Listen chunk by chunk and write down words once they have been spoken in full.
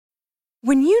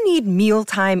When you need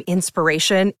mealtime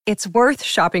inspiration, it's worth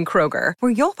shopping Kroger,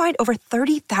 where you'll find over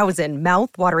 30,000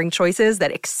 mouth-watering choices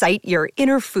that excite your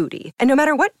inner foodie. And no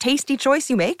matter what tasty choice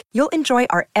you make, you'll enjoy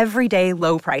our everyday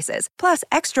low prices, plus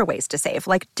extra ways to save,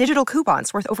 like digital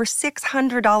coupons worth over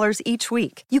 $600 each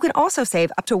week. You can also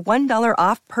save up to $1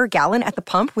 off per gallon at the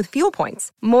pump with fuel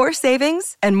points. More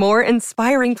savings and more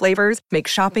inspiring flavors make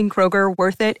shopping Kroger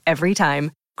worth it every time.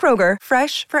 Kroger,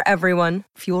 fresh for everyone.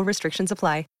 Fuel restrictions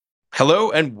apply.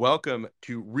 Hello and welcome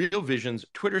to Real Vision's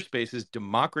Twitter Spaces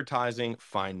Democratizing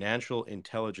Financial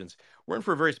Intelligence. We're in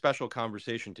for a very special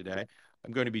conversation today.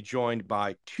 I'm going to be joined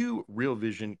by two Real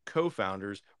Vision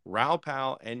co-founders, Raoul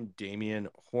Pal and Damian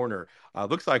Horner.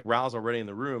 Looks like Raoul's already in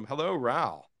the room. Hello,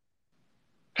 Raoul.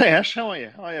 Hey, Ash. How are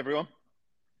you? Hi, everyone.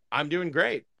 I'm doing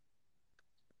great.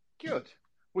 Good.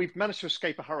 We've managed to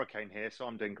escape a hurricane here, so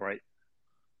I'm doing great.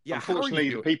 Yeah,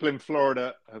 unfortunately, the people in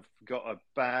Florida have got a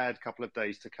bad couple of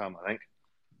days to come, I think.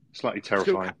 Slightly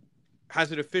terrifying. So,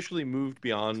 has it officially moved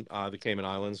beyond the Cayman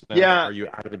Islands now? Yeah. Are you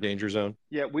out of the danger zone?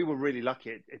 Yeah, we were really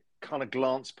lucky. It kind of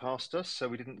glanced past us, so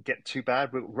we didn't get too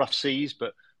bad. We were rough seas,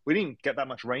 but we didn't get that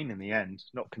much rain in the end,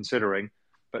 not considering.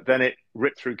 But then it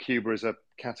ripped through Cuba as a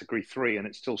Category 3, and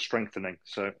it's still strengthening,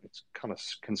 so it's kind of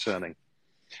concerning.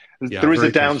 Yeah, there is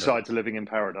a downside to living in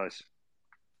paradise.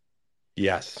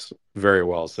 Yes, very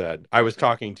well said. I was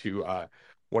talking to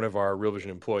one of our Real Vision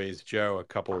employees, Joe, a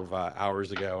couple of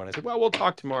hours ago, and I said, well, we'll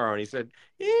talk tomorrow. And he said,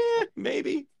 yeah,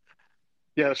 maybe.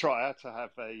 Yeah, that's right.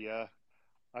 I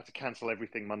had to cancel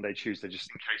everything Monday, Tuesday, just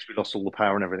in case we lost all the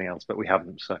power and everything else, but we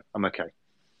haven't, so I'm okay.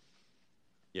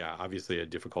 Yeah, obviously a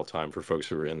difficult time for folks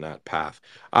who are in that path.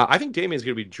 I think Damian's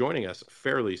going to be joining us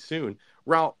fairly soon.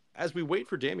 Raoul, as we wait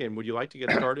for Damian, would you like to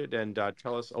get started and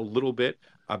tell us a little bit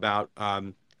about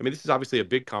this is obviously a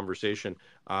big conversation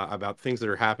about things that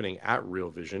are happening at Real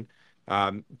Vision.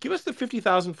 Give us the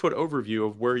 50,000-foot overview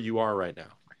of where you are right now.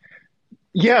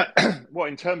 Yeah. What,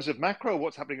 in terms of macro,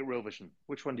 what's happening at Real Vision?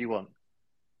 Which one do you want?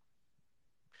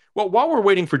 Well, while we're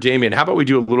waiting for Damian, how about we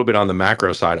do a little bit on the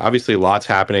macro side? Obviously, lots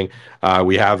happening.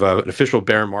 We have an official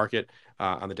bear market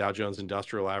on the Dow Jones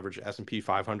Industrial Average, S&P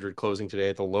 500 closing today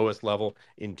at the lowest level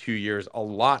in 2 years. A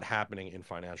lot happening in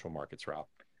financial markets, Raoul.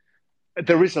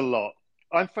 There is a lot.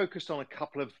 I'm focused on a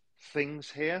couple of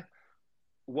things here.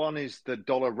 One is the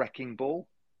dollar wrecking ball.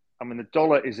 I mean, the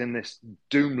dollar is in this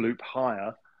doom loop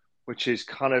higher, which is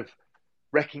kind of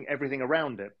wrecking everything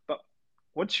around it. But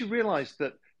once you realize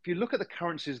that if you look at the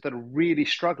currencies that are really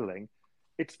struggling,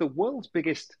 it's the world's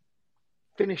biggest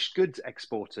finished goods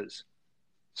exporters.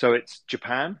 So it's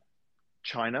Japan,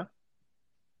 China,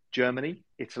 Germany,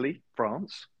 Italy,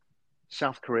 France,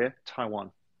 South Korea,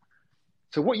 Taiwan.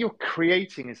 So what you're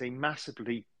creating is a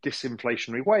massively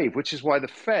disinflationary wave, which is why the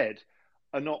Fed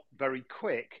are not very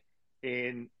quick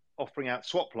in offering out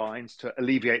swap lines to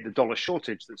alleviate the dollar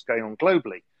shortage that's going on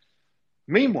globally.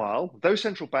 Meanwhile, those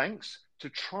central banks, to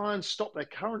try and stop their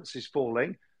currencies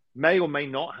falling, may or may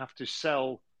not have to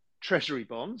sell treasury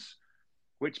bonds,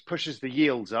 which pushes the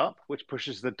yields up, which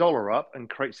pushes the dollar up and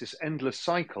creates this endless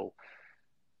cycle.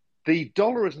 The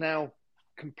dollar is now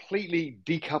completely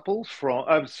decoupled from,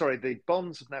 the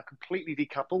bonds have now completely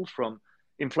decoupled from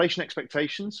inflation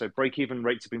expectations. So break-even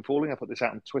rates have been falling. I put this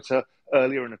out on Twitter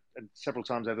earlier and several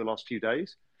times over the last few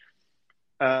days.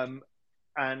 And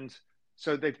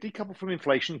so they've decoupled from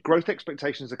inflation. Growth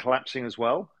expectations are collapsing as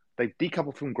well. They've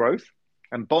decoupled from growth,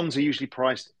 and bonds are usually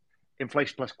priced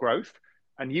inflation plus growth.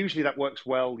 And usually that works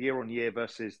well year on year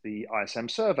versus the ISM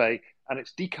survey, and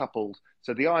it's decoupled.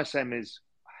 So the ISM is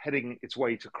heading its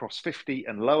way to cross 50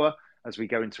 and lower as we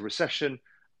go into recession,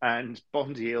 and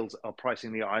bond yields are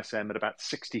pricing the ISM at about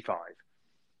 65,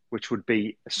 which would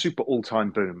be a super all-time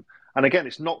boom. And again,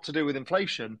 it's not to do with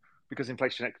inflation, because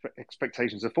inflation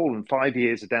expectations have fallen. 5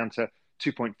 years are down to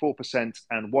 2.4%,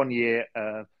 and 1 year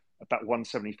about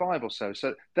 175 or so.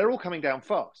 So they're all coming down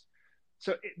fast.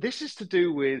 So this is to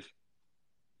do with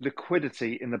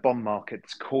liquidity in the bond market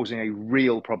that's causing a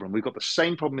real problem. We've got the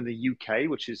same problem in the UK,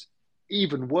 which is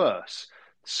even worse.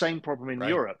 Same problem in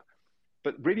Europe.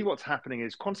 But really what's happening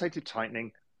is quantitative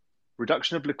tightening,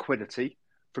 reduction of liquidity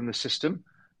from the system,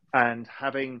 and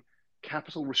having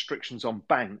capital restrictions on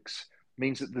banks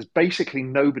means that there's basically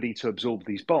nobody to absorb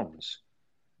these bonds.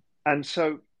 And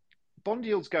so bond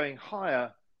yields going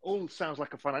higher all sounds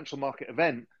like a financial market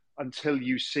event until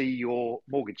you see your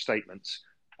mortgage statements.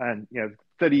 And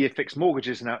 30-year fixed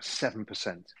mortgages are now at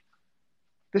 7%.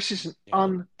 This is an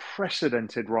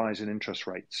unprecedented rise in interest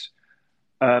rates.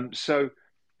 So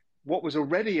what was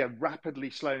already a rapidly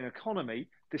slowing economy,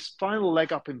 this final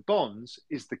leg up in bonds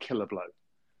is the killer blow.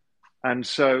 And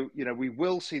so, we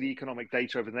will see the economic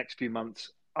data over the next few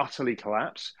months utterly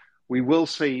collapse. we will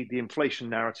see the inflation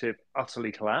narrative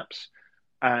utterly collapse,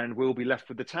 and we'll be left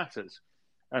with the tatters.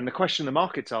 And the question the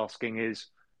market's asking is,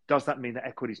 does that mean that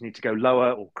equities need to go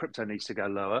lower or crypto needs to go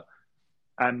lower?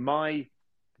 And my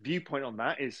viewpoint on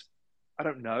that is, I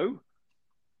don't know,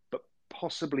 but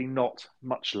possibly not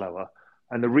much lower.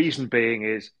 And the reason being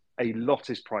is a lot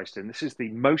is priced in. This is the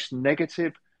most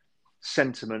negative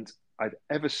sentiment I've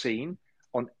ever seen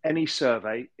on any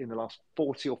survey in the last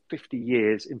 40 or 50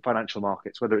 years in financial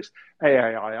markets, whether it's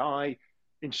AAII,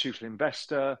 Institutional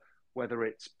Investor, whether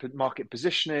it's market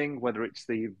positioning, whether it's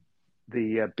the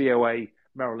BOA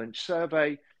Merrill Lynch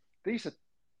survey. These are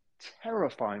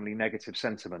terrifyingly negative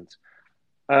sentiment.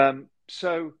 And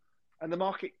the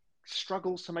market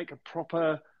struggles to make a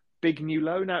proper big new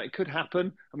low. Now, it could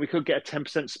happen, and we could get a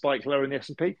 10% spike lower in the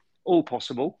S&P. All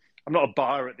possible. I'm not a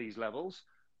buyer at these levels,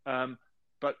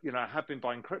 but I have been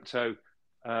buying crypto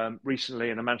recently,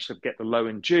 and I managed to get the low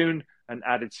in June and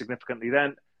added significantly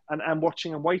then, and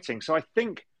watching and waiting. So I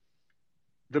think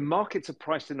the markets are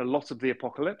priced in a lot of the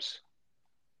apocalypse.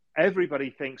 Everybody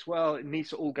thinks, well, it needs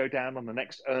to all go down on the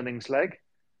next earnings leg.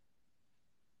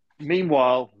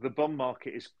 Meanwhile, the bond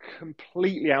market is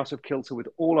completely out of kilter with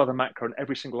all other macro and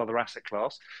every single other asset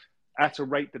class at a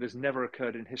rate that has never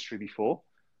occurred in history before.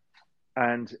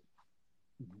 And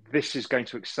this is going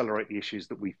to accelerate the issues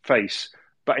that we face.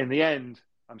 But in the end,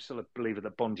 I'm still a believer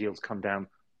that bond yields come down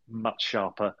much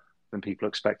sharper than people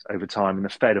expect over time, and the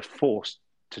Fed are forced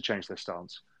to change their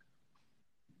stance.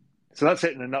 So that's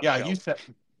it in a nutshell. Yeah, you said.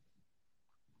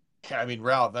 Yeah, I mean,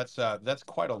 Raoul, that's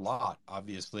quite a lot.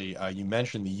 Obviously, you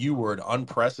mentioned the U word,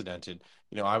 unprecedented.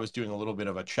 I was doing a little bit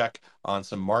of a check on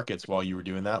some markets while you were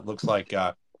doing that. Looks like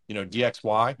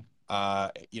DXY,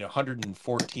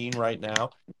 114 right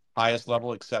now, highest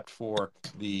level except for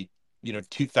the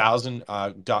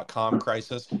 2000.com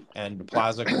crisis and the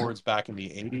Plaza Accords back in the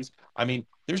 80s. I mean,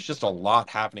 there's just a lot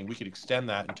happening. We could extend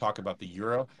that and talk about the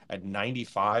euro at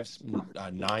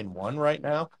 95.91 right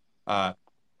now.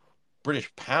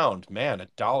 British pound, man,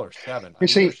 $1.07. You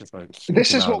see,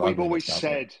 this is what we've always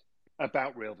said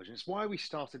about Real Vision. It's why we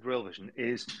started Real Vision,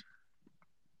 is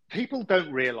people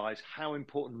don't realize how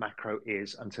important macro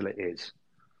is until it is.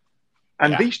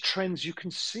 And these trends you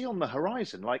can see on the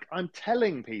horizon. Like, I'm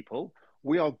telling people,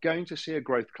 we are going to see a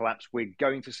growth collapse. We're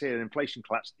going to see an inflation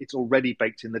collapse. It's already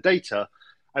baked in the data.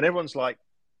 And everyone's like,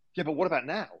 yeah, but what about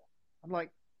now? I'm like,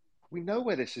 we know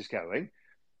where this is going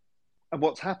and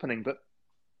what's happening, but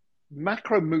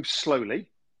macro moves slowly,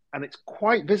 and it's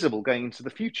quite visible going into the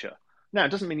future. Now, it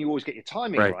doesn't mean you always get your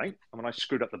timing right. I mean, I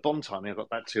screwed up the bond timing. I got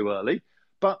that too early.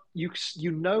 But you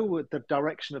know the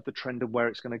direction of the trend and where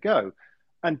it's going to go.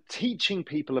 And teaching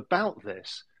people about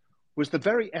this was the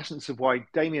very essence of why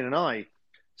Damien and I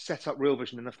set up Real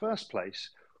Vision in the first place,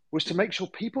 was to make sure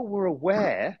people were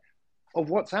aware of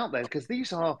what's out there, because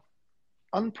these are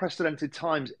unprecedented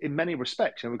times in many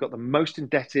respects. We've got the most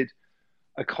indebted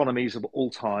economies of all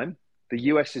time. The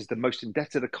US is the most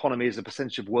indebted economy as a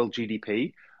percentage of world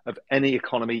GDP of any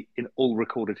economy in all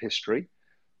recorded history.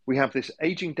 We have this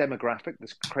aging demographic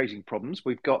that's creating problems.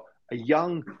 We've got a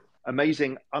young,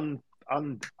 amazing,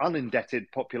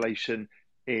 unindebted population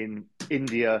in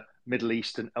India, Middle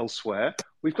East, and elsewhere.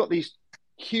 We've got these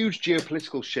huge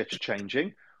geopolitical shifts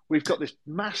changing. We've got this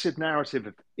massive narrative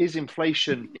of, is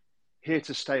inflation here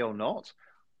to stay or not?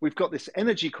 We've got this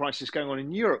energy crisis going on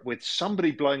in Europe with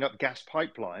somebody blowing up gas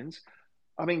pipelines.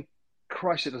 I mean,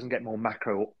 Christ, it doesn't get more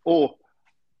macro or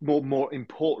more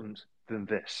important than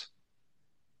this.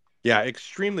 Yeah,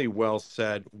 extremely well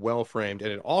said, well framed,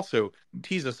 and it also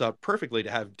tees us up perfectly to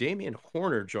have Damien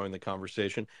Horner join the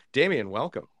conversation. Damien,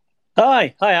 welcome.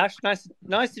 Hi, Ash. Nice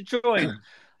to join.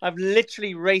 I've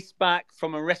literally raced back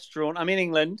from a restaurant. I'm in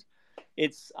England.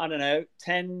 It's, I don't know,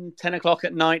 10 o'clock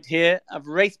at night here. I've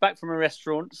raced back from a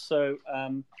restaurant, so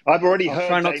I've already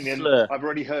heard, Damien. I've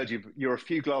already heard you. You're a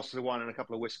few glasses of wine and a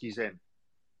couple of whiskeys in.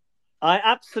 I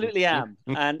absolutely am,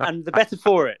 and the better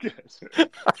for it.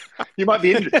 You might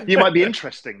be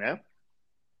interesting now.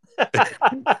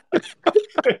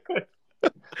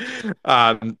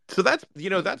 So that's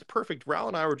perfect. Raoul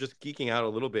and I were just geeking out a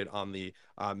little bit on the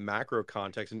macro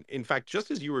context, and in fact,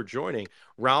 just as you were joining,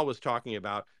 Raoul was talking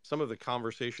about some of the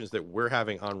conversations that we're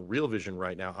having on Real Vision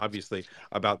right now, obviously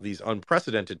about these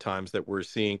unprecedented times that we're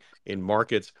seeing in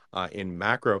markets, in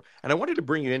macro. And I wanted to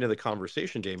bring you into the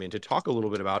conversation, Damien, to talk a little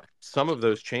bit about some of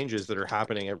those changes that are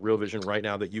happening at Real Vision right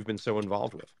now that you've been so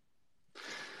involved with.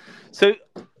 So,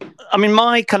 I mean,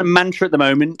 my kind of mantra at the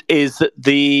moment is that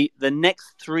the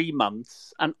next 3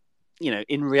 months, and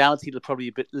in reality, it'll probably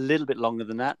be a little bit longer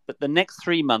than that, but the next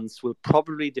 3 months will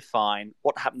probably define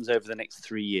what happens over the next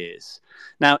 3 years.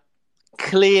 Now,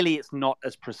 Clearly, it's not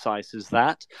as precise as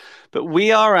that, but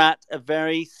we are at a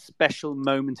very special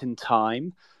moment in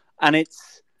time, and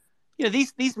it's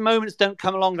these moments don't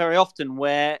come along very often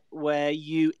where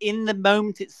you in the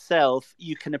moment itself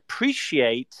you can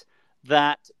appreciate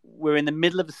that we're in the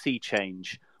middle of a sea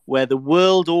change where the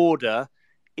world order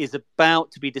is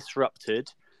about to be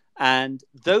disrupted. And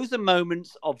those are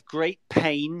moments of great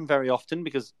pain very often,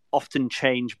 because often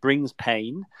change brings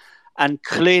pain. And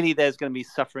clearly there's going to be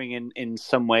suffering in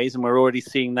some ways. And we're already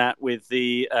seeing that with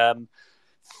the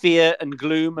fear and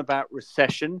gloom about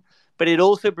recession. But it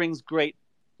also brings great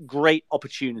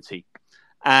opportunity.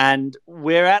 And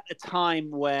we're at a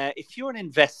time where if you're an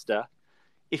investor,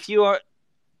 if you are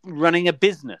running a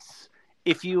business,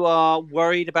 if you are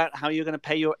worried about how you're going to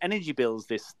pay your energy bills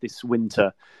this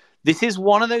winter, this is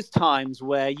one of those times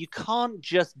where you can't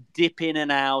just dip in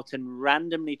and out and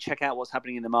randomly check out what's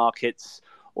happening in the markets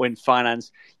or in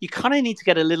finance. You kind of need to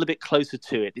get a little bit closer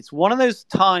to it. It's one of those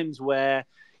times where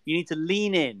you need to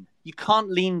lean in. You can't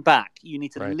lean back. You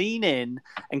need to lean in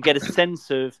and get a sense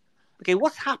of, okay,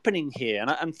 what's happening here?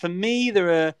 And for me,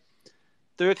 there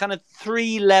are kind of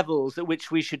three levels at which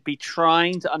we should be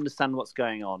trying to understand what's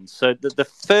going on. So the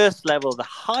first level, the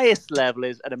highest level,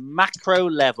 is at a macro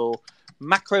level,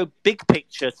 macro big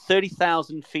picture,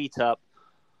 30,000 feet up.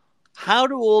 How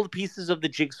do all the pieces of the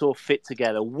jigsaw fit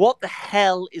together? What the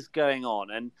hell is going on?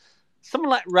 And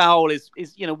someone like Raoul is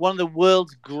one of the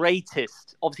world's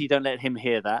greatest. Obviously, don't let him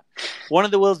hear that. One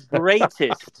of the world's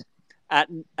greatest at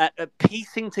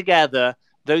piecing together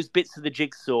those bits of the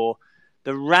jigsaw,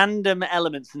 the random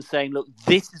elements, and saying, look,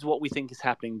 this is what we think is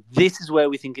happening. This is where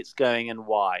we think it's going and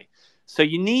why. So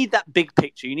you need that big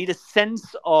picture. You need a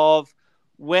sense of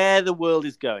where the world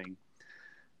is going.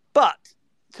 But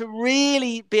to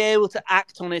really be able to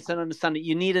act on it and understand it,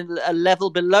 you need a level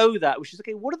below that, which is,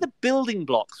 okay, what are the building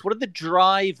blocks? What are the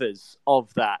drivers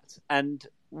of that? And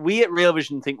we at Real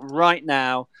Vision think right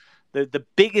now the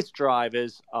biggest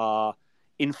drivers are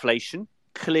inflation.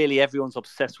 Clearly, everyone's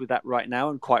obsessed with that right now,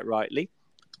 and quite rightly.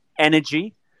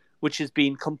 Energy, which has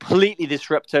been completely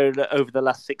disrupted over the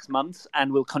last 6 months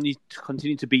and will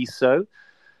continue to be so.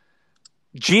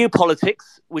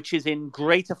 Geopolitics, which is in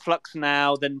greater flux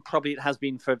now than probably it has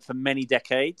been for many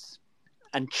decades.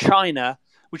 And China,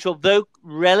 which, although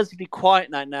relatively quiet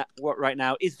right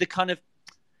now, is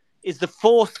the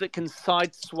force that can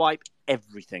sideswipe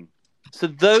everything. So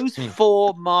those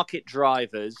four market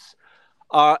drivers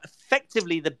are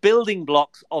effectively the building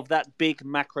blocks of that big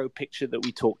macro picture that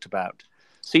we talked about.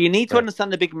 So you need to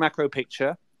understand the big macro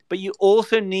picture, but you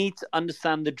also need to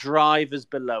understand the drivers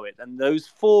below it. And those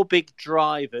four big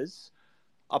drivers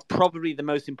are probably the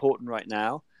most important right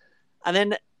now. And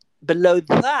then below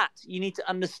that, you need to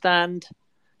understand,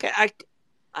 okay,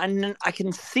 I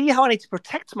can see how I need to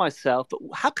protect myself, but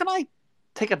how can I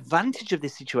take advantage of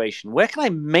this situation? Where can I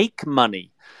make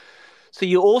money? So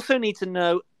you also need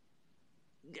to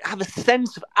have a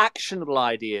sense of actionable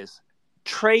ideas,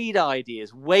 trade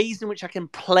ideas, ways in which I can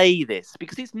play this,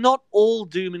 because it's not all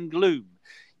doom and gloom.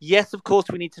 Yes, of course,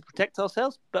 we need to protect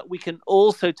ourselves, but we can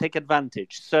also take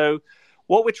advantage. So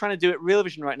what we're trying to do at Real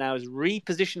Vision right now is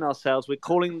reposition ourselves. We're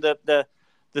calling the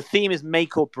theme is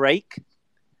make or break,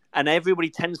 and everybody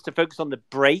tends to focus on the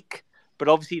break, but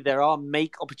obviously there are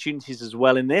make opportunities as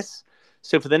well in this.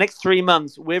 So for the next 3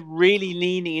 months, we're really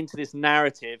leaning into this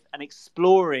narrative and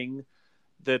exploring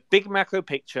the big macro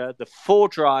picture, the four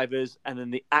drivers, and then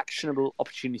the actionable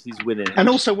opportunities within it. And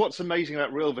also what's amazing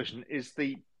about Real Vision is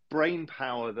the brain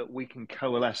power that we can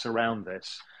coalesce around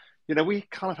this. We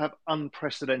kind of have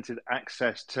unprecedented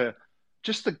access to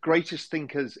just the greatest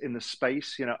thinkers in the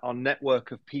space. Our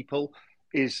network of people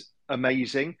is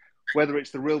amazing, whether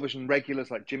it's the Real Vision regulars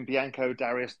like Jim Bianco,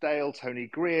 Darius Dale, Tony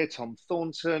Greer, Tom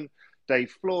Thornton,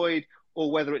 Dave Floyd,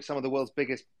 or whether it's some of the world's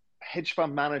biggest hedge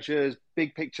fund managers,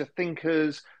 big picture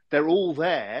thinkers. They're all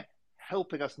there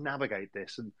helping us navigate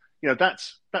this. And,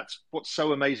 that's what's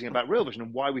so amazing about Real Vision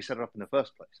and why we set it up in the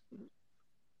first place.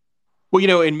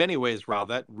 Well, in many ways, Raoul,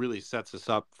 that really sets us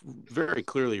up very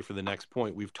clearly for the next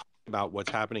point. We've talked about what's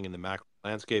happening in the macro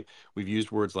landscape. We've used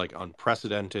words like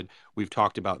unprecedented. We've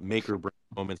talked about make or break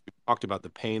moments. We've talked about the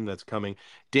pain that's coming.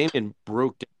 Damien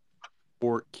broke down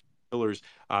 4 key pillars,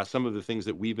 some of the things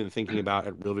that we've been thinking about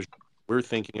at Real Vision. We're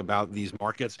thinking about these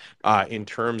markets in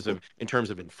terms of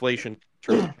inflation, in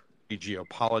terms of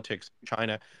geopolitics,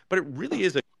 China. But it really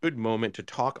is a good moment to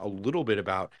talk a little bit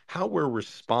about how we're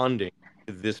responding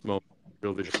to this moment in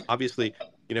Real Vision. Obviously,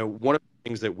 one of the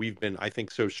things that we've been, I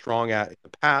think, so strong at in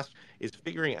the past is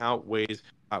figuring out ways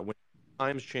when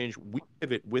times change, we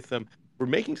pivot with them. We're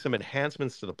making some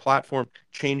enhancements to the platform,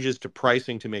 changes to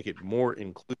pricing to make it more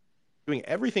inclusive, doing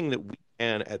everything that we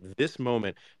can at this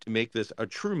moment to make this a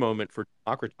true moment for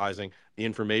democratizing the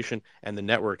information and the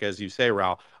network, as you say,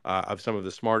 Raul, of some of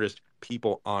the smartest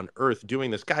people on earth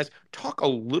doing this. Guys, talk a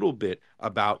little bit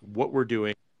about what we're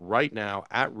doing right now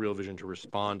at Real Vision to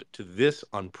respond to this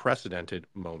unprecedented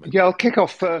moment. Yeah, I'll kick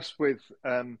off first with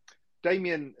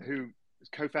Damien, who is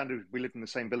co-founder. We live in the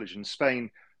same village in Spain,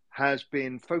 has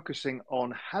been focusing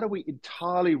on how do we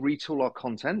entirely retool our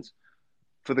content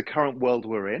for the current world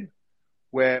we're in,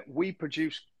 where we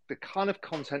produce the kind of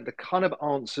content, the kind of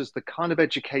answers, the kind of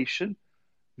education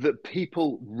that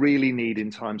people really need in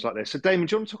times like this. So Damien,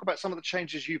 do you want to talk about some of the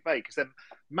changes you've made? Because they're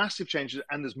massive changes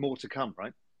and there's more to come,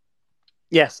 right?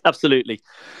 Yes, absolutely.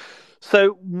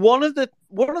 So one of the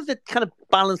kind of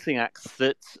balancing acts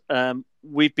that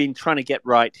we've been trying to get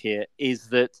right here is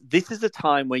that this is a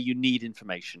time where you need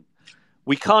information.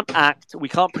 We can't act, we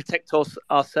can't protect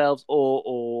ourselves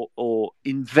or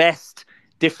invest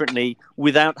differently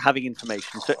without having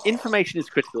information. So information is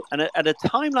critical. And at a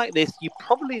time like this, you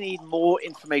probably need more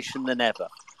information than ever.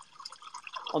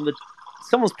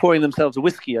 Someone's pouring themselves a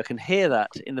whiskey. I can hear that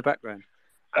in the background.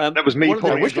 That was me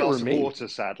pouring a glass of water,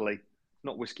 sadly.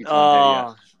 Not whiskey time here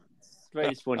yet. It's very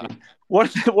disappointing.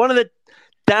 One of the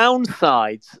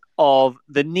downsides of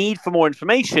the need for more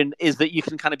information is that you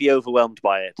can kind of be overwhelmed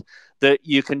by it. That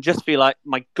you can just feel like,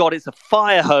 my God, it's a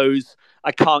fire hose.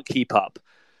 I can't keep up.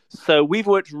 So we've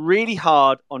worked really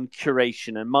hard on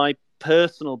curation. And my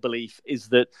personal belief is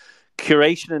that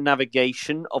curation and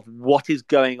navigation of what is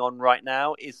going on right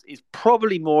now is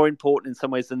probably more important in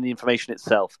some ways than the information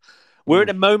itself. We're at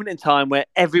a moment in time where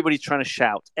everybody's trying to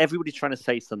shout, everybody's trying to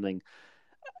say something.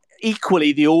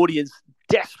 Equally, the audience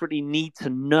desperately need to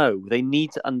know, they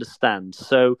need to understand.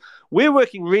 So we're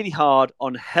working really hard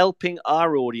on helping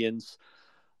our audience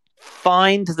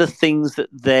find the things that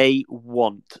they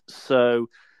want. So,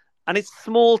 and it's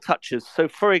small touches. So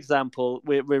for example,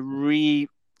 we're refocusing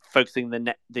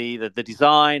the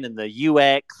design and the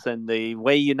UX and the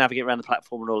way you navigate around the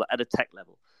platform and all at a tech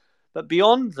level. But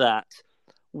beyond that,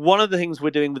 one of the things we're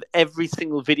doing with every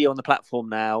single video on the platform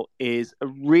now is a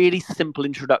really simple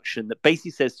introduction that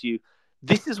basically says to you,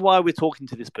 this is why we're talking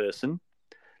to this person.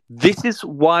 This is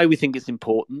why we think it's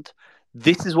important.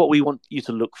 This is what we want you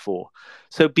to look for.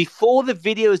 So before the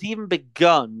video has even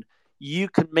begun, you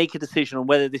can make a decision on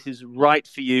whether this is right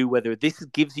for you, whether this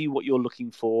gives you what you're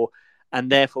looking for, and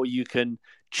therefore you can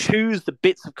choose the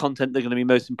bits of content that are going to be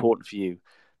most important for you.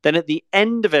 Then at the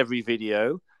end of every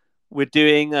video, we're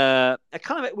doing a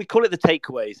kind of, we call it the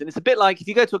takeaways. And it's a bit like if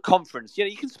you go to a conference,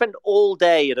 you can spend all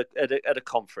day at a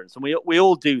conference, and we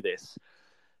all do this.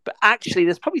 But actually,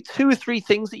 there's probably 2 or 3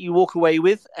 things that you walk away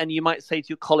with, and you might say to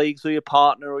your colleagues or your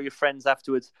partner or your friends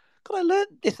afterwards, God, I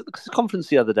learned this at the conference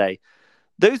the other day.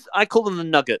 Those, I call them the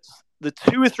nuggets, the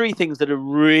 2 or 3 things that are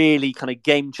really kind of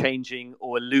game-changing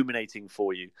or illuminating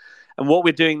for you. And what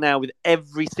we're doing now with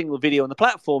every single video on the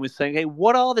platform is saying, hey,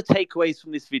 what are the takeaways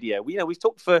from this video? We've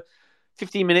talked for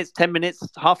 15 minutes, 10 minutes,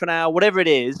 half an hour, whatever it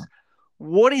is.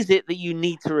 What is it that you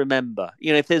need to remember?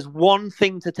 If there's one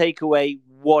thing to take away,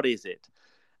 what is it?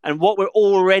 And what we're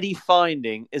already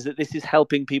finding is that this is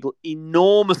helping people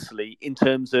enormously in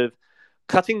terms of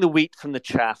cutting the wheat from the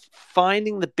chaff,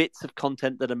 finding the bits of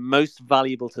content that are most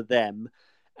valuable to them.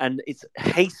 And it's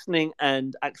hastening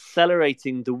and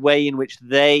accelerating the way in which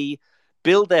they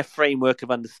build their framework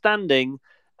of understanding,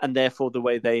 and therefore the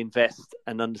way they invest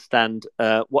and understand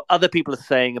what other people are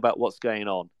saying about what's going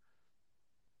on.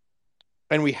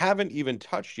 And we haven't even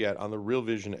touched yet on the Real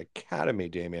Vision Academy,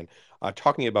 Damien,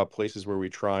 talking about places where we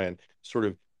try and sort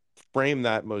of frame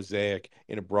that mosaic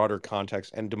in a broader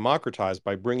context and democratize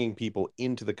by bringing people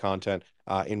into the content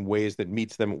in ways that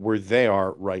meets them where they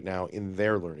are right now in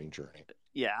their learning journey.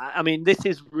 Yeah, I mean, this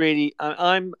is really,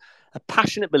 I'm a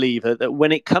passionate believer that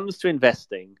when it comes to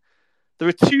investing, there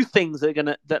are 2 things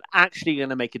that are actually going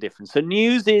to make a difference. So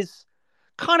news is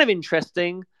kind of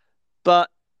interesting, but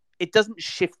it doesn't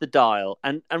shift the dial,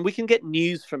 and we can get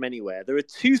news from anywhere. There are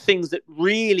 2 things that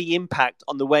really impact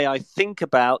on the way I think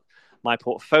about my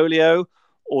portfolio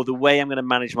or the way I'm going to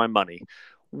manage my money.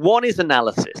 One is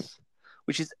analysis,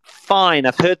 which is fine.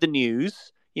 I've heard the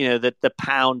news, that the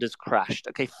pound has crashed.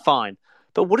 Okay, fine.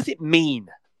 But what does it mean?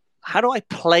 How do I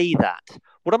play that?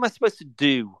 What am I supposed to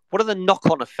do? What are the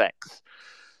knock-on effects?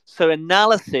 So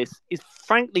analysis is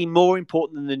frankly more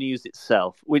important than the news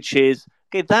itself, which is,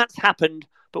 okay, that's happened,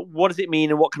 but what does it mean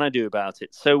and what can I do about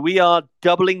it? So we are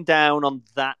doubling down on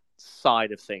that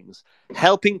side of things,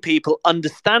 helping people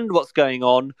understand what's going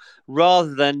on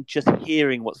rather than just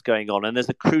hearing what's going on. And there's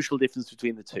a crucial difference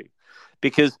between the 2,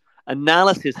 because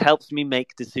analysis helps me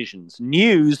make decisions.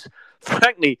 News,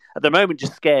 frankly, at the moment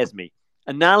just scares me.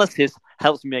 Analysis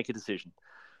helps me make a decision.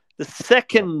 The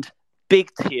second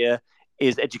big tier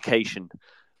is education,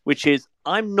 which is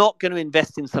I'm not going to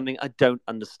invest in something I don't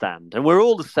understand. And we're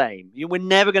all the same. We're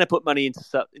never going to put money into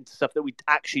stuff that we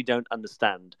actually don't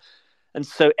understand. And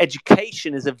so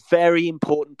education is a very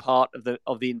important part of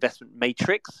the investment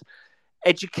matrix.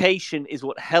 Education is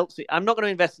what helps me. I'm not going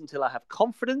to invest until I have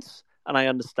confidence and I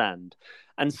understand.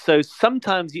 And so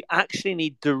sometimes you actually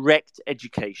need direct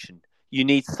education. You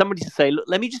need somebody to say, look,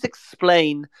 let me just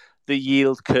explain the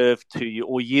yield curve to you,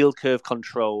 or yield curve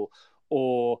control,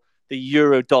 or the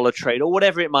euro dollar trade, or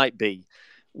whatever it might be.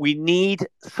 We need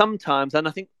sometimes, and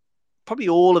I think probably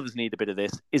all of us need a bit of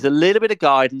this, is a little bit of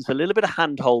guidance, a little bit of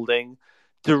hand-holding,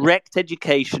 direct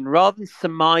education, rather than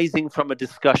surmising from a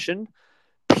discussion,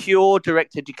 pure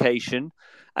direct education.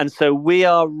 And so we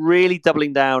are really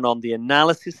doubling down on the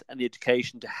analysis and the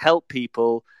education to help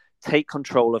people take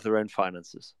control of their own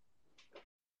finances.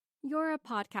 You're a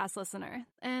podcast listener,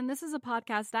 and this is a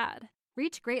podcast ad.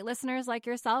 Reach great listeners like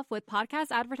yourself with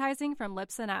podcast advertising from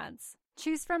Libsyn Ads.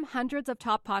 Choose from hundreds of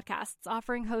top podcasts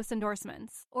offering host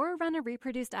endorsements, or run a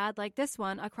reproduced ad like this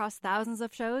one across thousands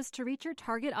of shows to reach your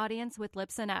target audience with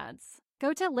Libsyn Ads.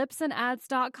 Go to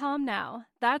libsynads.com now.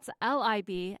 That's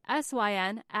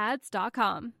LIBSYN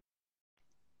ads.com.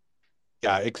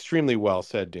 Yeah, extremely well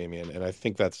said, Damien. And I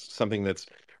think that's something that's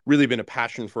really been a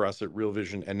passion for us at Real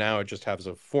Vision, and now it just has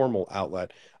a formal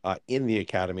outlet in the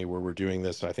Academy where we're doing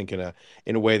this, I think,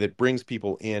 in a way that brings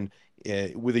people in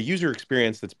with a user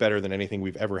experience that's better than anything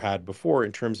we've ever had before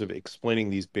in terms of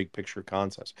explaining these big picture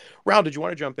concepts. Raul, did you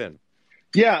want to jump in?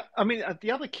 Yeah, I mean,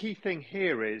 the other key thing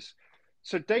here is,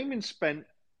 so Damien spent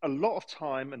a lot of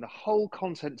time, and the whole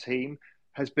content team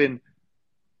has been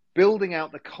building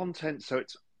out the content so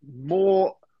it's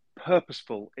more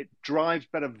purposeful, it drives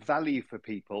better value for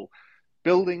people,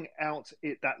 building out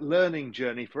that learning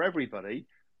journey for everybody.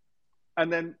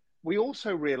 And then we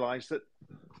also realize that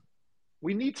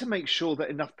we need to make sure that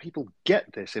enough people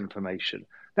get this information.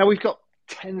 Now, we've got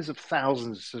tens of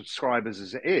thousands of subscribers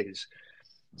as it is,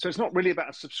 so it's not really about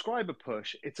a subscriber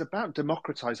push, it's about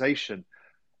democratization.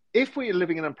 If we are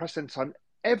living in unprecedented time,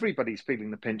 everybody's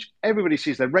feeling the pinch, everybody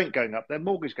sees their rent going up, their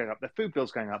mortgage going up, their food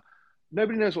bills going up.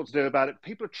 Nobody knows what to do about it.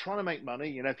 People are trying to make money.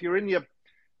 You know, if you're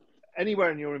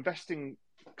anywhere in your investing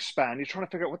span, you're trying to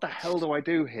figure out what the hell do I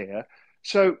do here?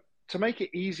 So to make it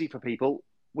easy for people,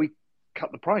 we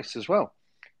cut the price as well.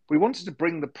 We wanted to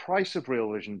bring the price of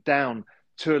Real Vision down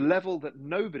to a level that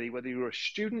nobody, whether you're a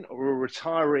student or a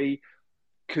retiree,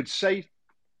 could say,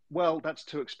 well, that's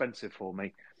too expensive for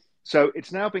me. So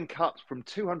it's now been cut from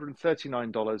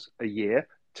 $239 a year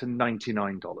to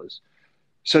 $99.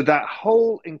 So that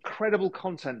whole incredible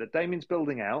content that Damien's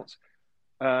building out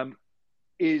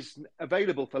is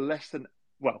available for less than,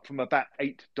 from about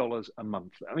 $8 a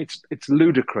month. I mean, it's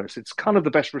ludicrous. It's kind of the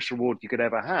best risk reward you could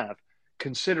ever have,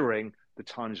 considering the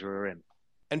times we're in.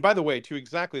 And by the way, to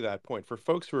exactly that point, for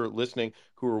folks who are listening,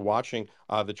 who are watching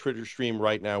the Twitter stream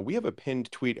right now, we have a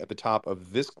pinned tweet at the top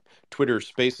of this Twitter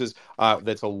Spaces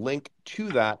that's a link to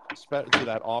that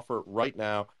offer right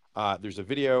now. There's a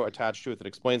video attached to it that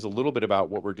explains a little bit about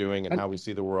what we're doing and how we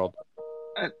see the world.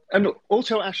 And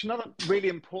also, Ash, another really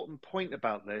important point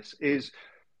about this is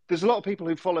there's a lot of people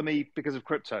who follow me because of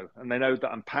crypto, and they know that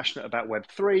I'm passionate about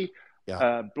Web3,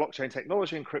 blockchain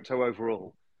technology, and crypto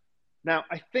overall. Now,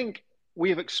 I think we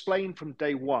have explained from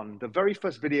day one, the very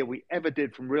first video we ever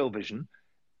did from Real Vision,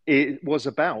 it was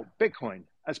about Bitcoin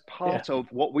as part of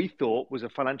what we thought was a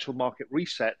financial market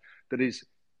reset that is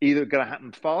either going to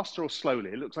happen faster or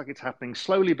slowly. It looks like it's happening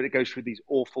slowly, but it goes through these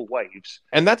awful waves.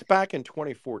 And that's back in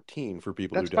 2014 for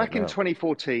people who don't know. That's back in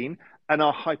 2014. And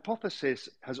our hypothesis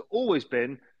has always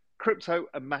been crypto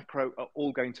and macro are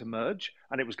all going to merge,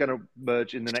 and it was going to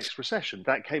merge in the next recession.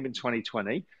 That came in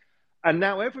 2020. And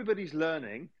now everybody's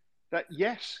learning that,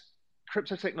 yes,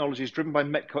 crypto technology is driven by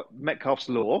Metcalfe's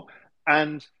law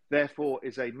and therefore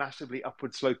is a massively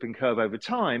upward sloping curve over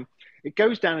time. It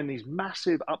goes down in these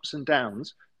massive ups and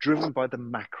downs driven by the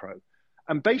macro.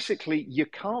 And basically, you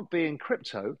can't be in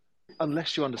crypto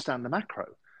unless you understand the macro.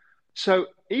 So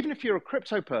even if you're a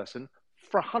crypto person,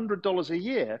 for $100 a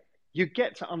year, you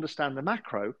get to understand the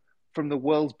macro from the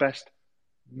world's best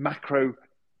macro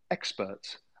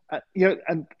experts.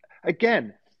 And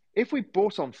again, if we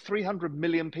brought on 300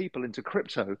 million people into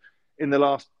crypto in the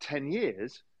last 10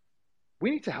 years,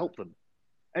 we need to help them.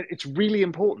 And it's really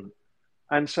important.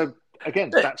 And so, again,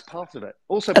 that's part of it.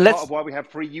 Also part of why we have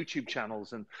free YouTube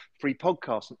channels and free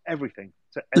podcasts and everything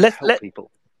to help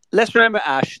people. Let's remember,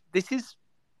 Ash, this is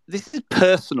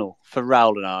personal for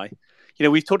Raul and I. You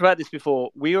know, we've talked about this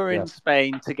before. We were in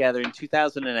Spain together in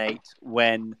 2008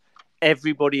 when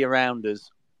everybody around us,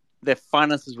 their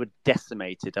finances were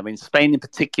decimated. I mean, Spain in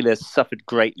particular suffered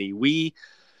greatly. We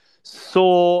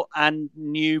saw and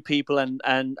knew people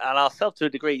and ourselves to a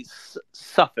degree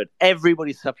suffered.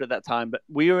 Everybody suffered at that time, but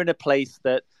we were in a place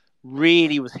that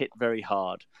really was hit very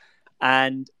hard.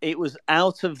 And it was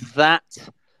out of that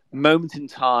moment in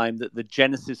time that the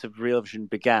genesis of Real Vision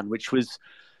began, which was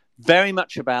very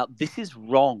much about, this is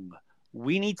wrong.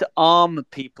 We need to arm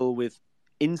people with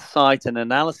insight and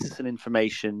analysis and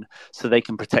information so they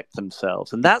can protect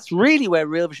themselves. And that's really where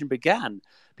Real Vision began.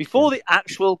 Before the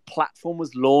actual platform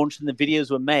was launched and the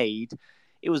videos were made,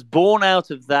 it was born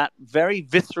out of that very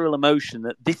visceral emotion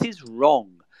that this is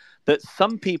wrong, that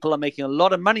some people are making a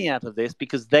lot of money out of this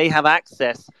because they have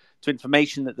access to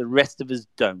information that the rest of us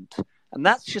don't. And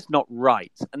that's just not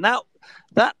right. And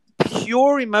that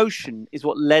pure emotion is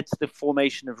what led to the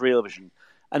formation of Real Vision.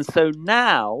 And so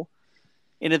now,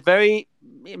 in a very,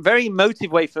 very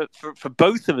emotive way for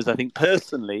both of us, I think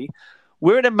personally,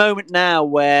 we're at a moment now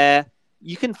where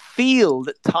you can feel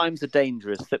that times are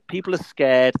dangerous, that people are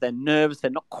scared, they're nervous,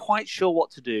 they're not quite sure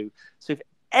what to do. So if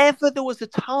ever there was a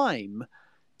time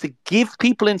to give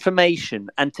people information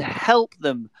and to help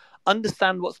them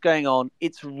understand what's going on,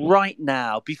 it's right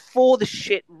now. Before the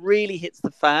shit really hits the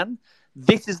fan,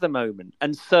 this is the moment.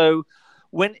 And so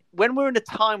when we're in a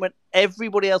time when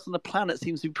everybody else on the planet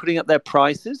seems to be putting up their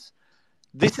prices,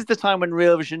 this is the time when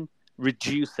Real Vision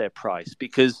reduce their price,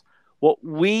 because what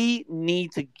we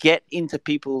need to get into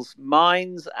people's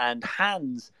minds and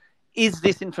hands is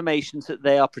this information so that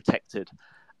they are protected.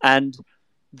 And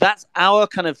that's our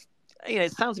kind of,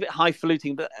 it sounds a bit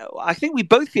highfalutin, but I think we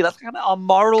both feel that's kind of our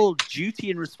moral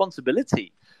duty and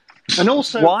responsibility. And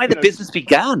also why the business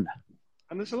began.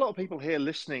 And there's a lot of people here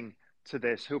listening to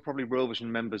this who are probably Real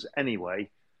Vision members anyway.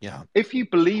 Yeah. If you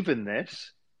believe in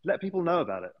this, let people know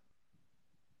about it.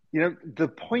 The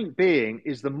point being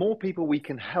is the more people we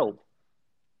can help,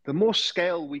 the more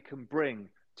scale we can bring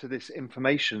to this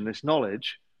information, this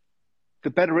knowledge,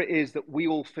 the better it is that we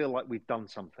all feel like we've done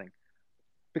something.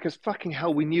 Because fucking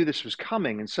hell, we knew this was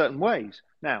coming in certain ways.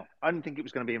 Now, I didn't think it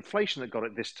was going to be inflation that got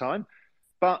it this time,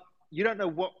 but you don't know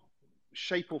what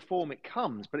shape or form it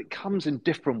comes, but it comes in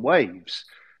different waves.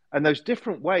 And those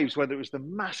different waves, whether it was the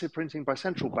massive printing by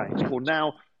central banks, or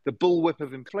now the bullwhip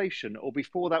of inflation, or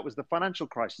before that was the financial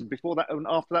crisis, and before that and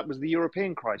after that was the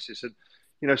European crisis, and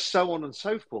so on and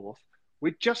so forth.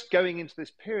 We're just going into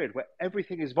this period where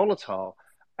everything is volatile,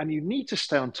 and you need to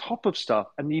stay on top of stuff,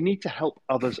 and you need to help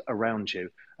others around you.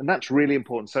 And that's really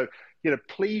important. So,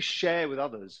 please share with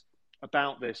others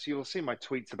about this. You'll see my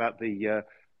tweets about the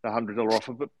 $100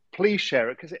 offer, but please share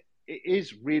it, because it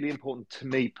is really important to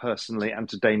me personally and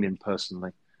to Damien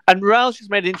personally. And Raoul just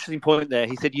made an interesting point there.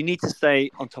 He said, you need to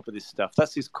stay on top of this stuff.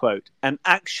 That's his quote. And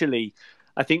actually,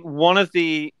 I think one of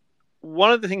the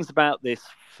things about this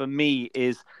for me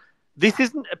is this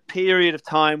isn't a period of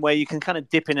time where you can kind of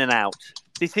dip in and out.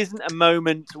 This isn't a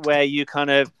moment where you kind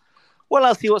of, well,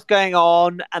 I'll see what's going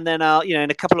on, and then I'll, in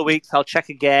a couple of weeks I'll check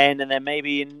again, and then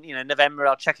maybe in November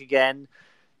I'll check again.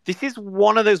 This is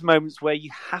one of those moments where you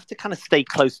have to kind of stay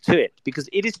close to it, because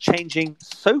it is changing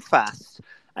so fast,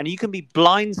 and you can be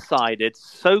blindsided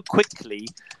so quickly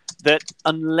that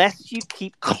unless you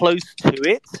keep close to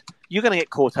it, you're going to get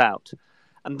caught out.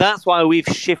 And that's why we've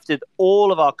shifted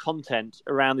all of our content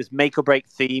around this make or break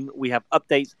theme. We have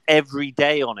updates every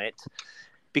day on it,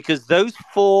 because those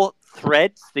 4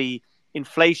 threads, the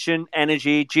inflation,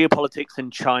 energy, geopolitics,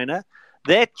 and China,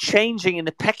 they're changing in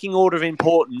the pecking order of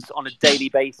importance on a daily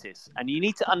basis. And you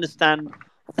need to understand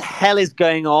what the hell is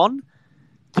going on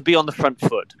to be on the front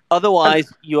foot.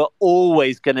 Otherwise, you are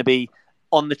always going to be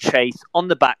on the chase, on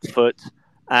the back foot,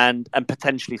 and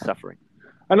potentially suffering.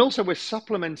 And also, we're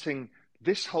supplementing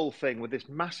this whole thing with this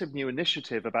massive new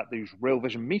initiative about these Real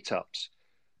Vision meetups.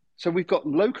 So we've got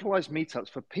localized meetups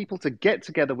for people to get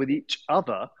together with each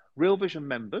other, Real Vision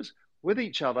members, with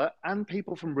each other and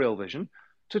people from Real Vision,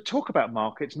 to talk about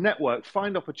markets, network,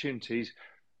 find opportunities,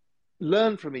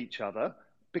 learn from each other.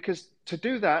 Because to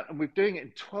do that, and we're doing it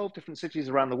in 12 different cities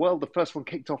around the world. The first one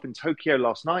kicked off in Tokyo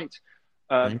last night.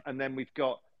 And then we've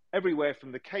got everywhere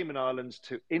from the Cayman Islands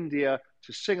to India,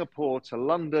 to Singapore, to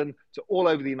London, to all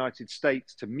over the United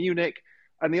States, to Munich.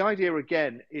 And the idea,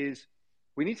 again, is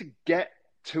we need to get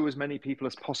to as many people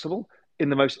as possible in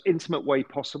the most intimate way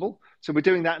possible. So we're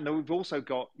doing that. And then we've also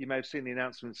got, you may have seen the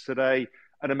announcements today,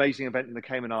 an amazing event in the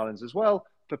Cayman Islands as well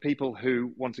for people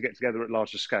who want to get together at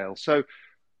larger scale. So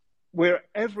we're at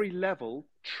every level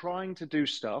trying to do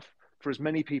stuff for as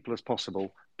many people as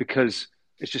possible, because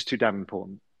it's just too damn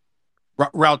important.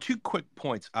 Raul, two quick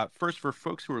points. First, for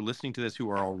folks who are listening to this who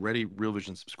are already Real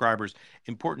Vision subscribers,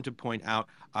 important to point out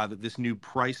that this new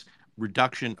price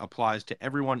reduction applies to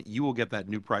everyone. You will get that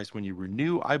new price when you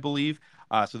renew, I believe.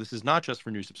 So this is not just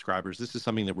for new subscribers. This is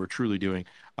something that we're truly doing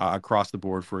across the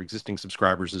board for existing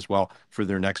subscribers as well. For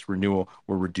their next renewal,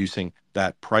 we're reducing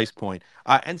that price point.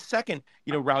 And second,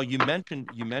 Raul,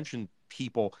 you mentioned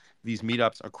people, these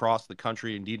meetups across the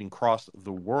country, indeed across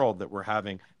the world that we're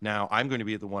having now. I'm going to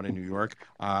be at the one in New York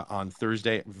on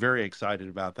Thursday. Very excited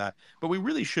about that. But we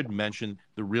really should mention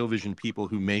the Real Vision people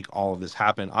who make all of this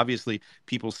happen. Obviously,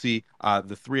 people see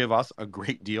the three of us a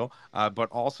great deal, but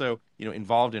also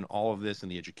involved in all of this and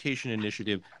the education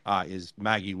initiative is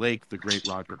Maggie Lake, the great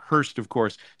Roger Hurst, of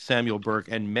course, Samuel Burke,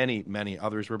 and many, many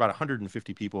others. We're about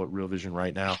 150 people at Real Vision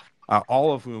right now,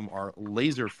 all of whom are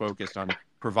laser focused on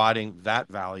providing that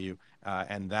value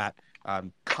and that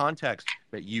context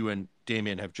that you and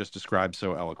Damien have just described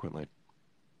so eloquently.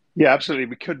 Yeah, absolutely.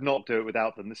 We could not do it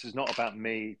without them. This is not about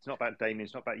me. It's not about Damien.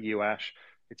 It's not about you, Ash.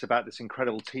 It's about this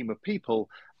incredible team of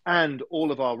people and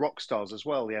all of our rock stars as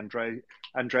well. The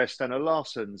Andrea Steno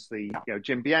Larsons, the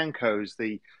Jim Biancos,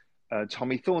 the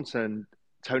Tommy Thornton,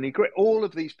 Tony Gray, all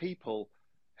of these people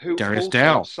who Darius also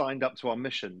Dale signed up to our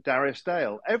mission. Darius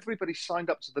Dale. Everybody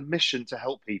signed up to the mission to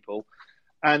help people.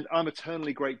 And I'm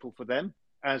eternally grateful for them,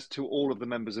 as to all of the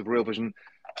members of Real Vision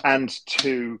and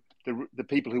to the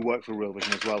people who work for Real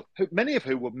Vision as well, many of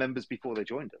who were members before they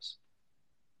joined us.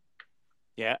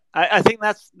 Yeah, I think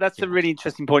that's a really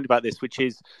interesting point about this, which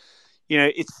is,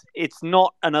 it's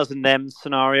not an us and them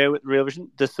scenario with Real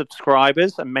Vision. The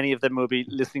subscribers, and many of them will be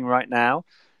listening right now,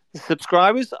 the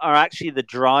subscribers are actually the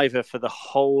driver for the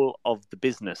whole of the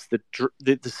business.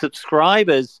 The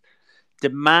subscribers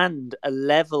demand a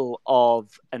level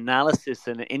of analysis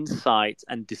and insight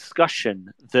and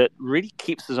discussion that really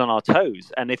keeps us on our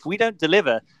toes. And if we don't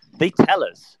deliver, they tell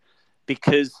us,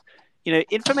 because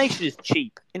information is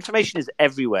cheap. Information is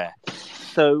everywhere.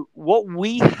 So what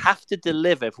we have to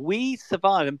deliver, if we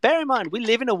survive, and bear in mind, we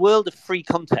live in a world of free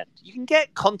content. You can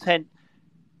get content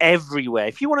everywhere.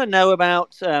 If you want to know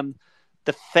about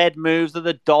the Fed moves of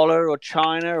the dollar or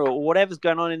China or whatever's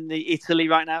going on in Italy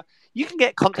right now, you can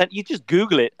get content. You just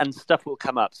Google it and stuff will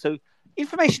come up. So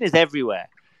information is everywhere.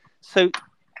 So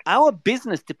our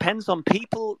business depends on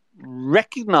people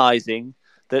recognizing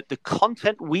that the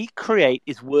content we create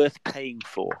is worth paying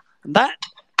for. And that,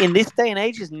 in this day and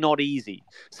age, is not easy.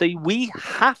 So we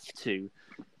have to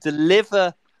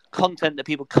deliver content that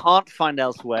people can't find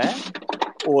elsewhere,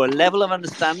 or a level of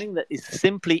understanding that is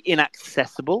simply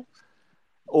inaccessible,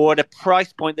 or at a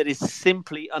price point that is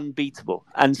simply unbeatable.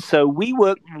 And so we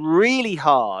work really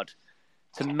hard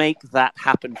to make that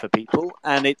happen for people.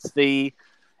 And it's the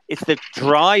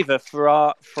driver for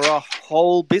our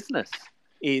whole business,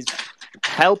 is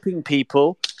helping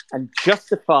people and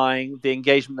justifying the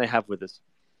engagement they have with us.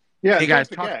 Yeah, hey guys,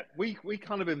 don't forget, we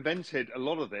kind of invented a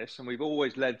lot of this, and we've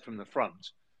always led from the front.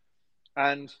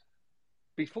 And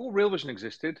before Real Vision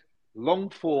existed, long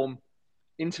form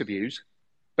interviews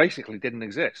basically didn't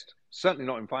exist. Certainly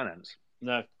not in finance.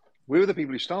 No. We were the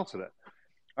people who started it.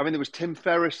 I mean, there was Tim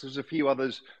Ferriss, there's a few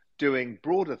others doing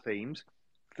broader themes,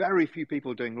 very few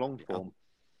people doing long form.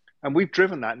 Yeah. And we've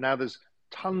driven that. Now there's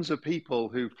tons of people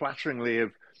who flatteringly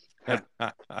have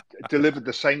delivered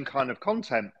the same kind of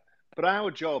content. But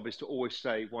our job is to always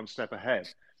stay one step ahead.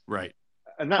 Right.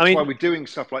 And that's why we're doing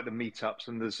stuff like the meetups.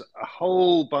 And there's a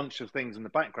whole bunch of things in the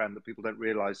background that people don't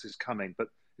realize is coming. But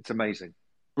it's amazing.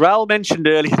 Raul mentioned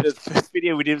earlier that the first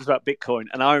video we did was about Bitcoin,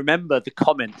 and I remember the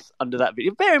comments under that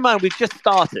video. Bear in mind, we've just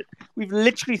started. We've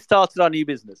literally started our new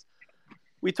business.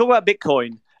 We talk about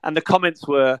Bitcoin, and the comments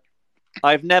were,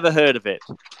 "I've never heard of it.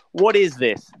 What is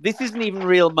this? This isn't even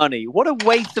real money. What a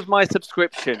waste of my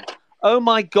subscription. Oh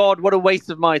my God, what a waste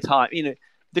of my time."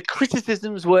 The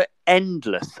criticisms were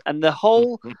endless, and the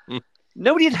whole,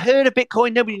 nobody had heard of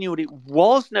Bitcoin. Nobody knew what it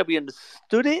was. Nobody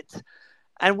understood it.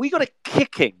 And we got a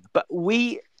kicking, but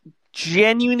we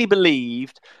genuinely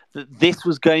believed that this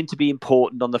was going to be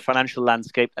important on the financial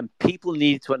landscape, and people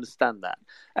needed to understand that.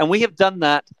 And we have done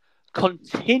that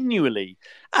continually.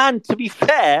 And to be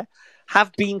fair,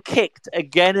 have been kicked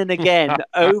again and again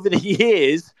over the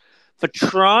years for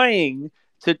trying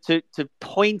to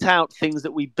point out things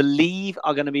that we believe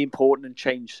are going to be important and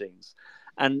change things.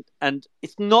 And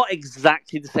it's not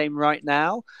exactly the same right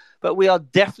now, but we are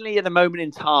definitely at a moment in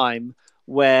time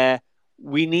where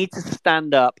we need to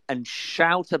stand up and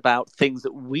shout about things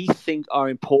that we think are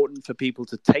important for people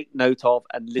to take note of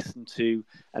and listen to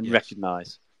and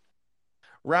recognize.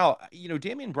 Raul,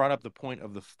 Damien brought up the point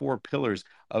of the four pillars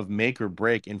of make or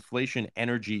break: inflation,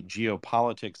 energy,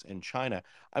 geopolitics, and China.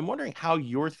 I'm wondering how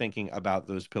you're thinking about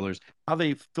those pillars, how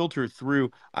they filter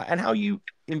through, and how you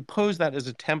impose that as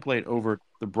a template over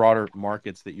the broader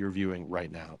markets that you're viewing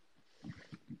right now.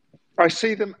 I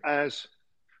see them as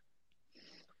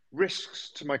risks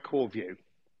to my core view.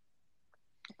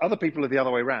 Other people are the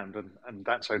other way around, and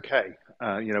that's okay.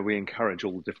 We encourage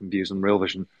all the different views on Real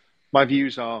Vision. My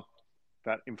views are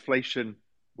that inflation,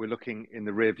 we're looking in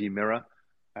the rearview mirror,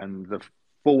 and the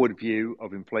forward view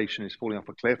of inflation is falling off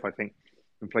a cliff. I think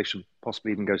inflation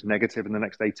possibly even goes negative in the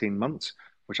next 18 months,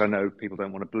 which I know people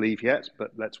don't want to believe yet,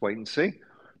 but let's wait and see.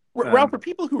 Raul, for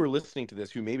people who are listening to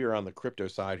this, who maybe are on the crypto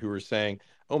side, who are saying,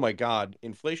 oh my God,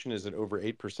 inflation is at over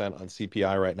 8% on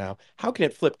CPI right now, how can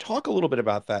it flip? Talk a little bit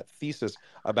about that thesis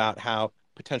about how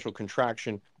potential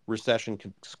contraction, recession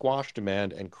can squash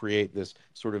demand and create this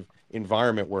sort of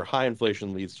environment where high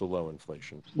inflation leads to low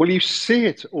inflation. Well, you see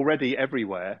it already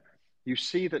everywhere. You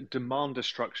see that demand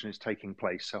destruction is taking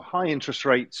place. So high interest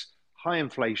rates, high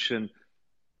inflation,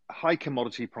 high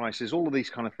commodity prices, all of these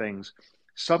kind of things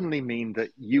suddenly mean that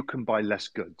you can buy less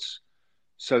goods.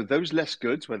 So those less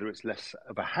goods, whether it's less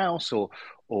of a house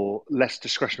or less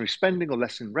discretionary spending or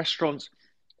less in restaurants,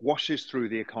 washes through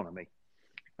the economy.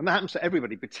 And that happens to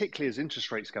everybody, particularly as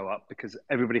interest rates go up, because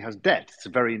everybody has debt. It's a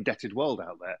very indebted world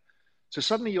out there. So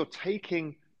suddenly you're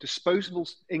taking disposable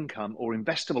income or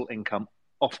investable income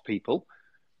off people,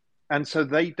 and so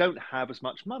they don't have as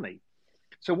much money.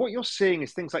 So what you're seeing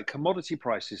is things like commodity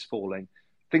prices falling,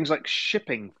 things like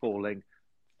shipping falling,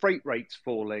 freight rates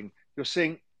falling. You're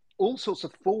seeing all sorts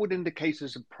of forward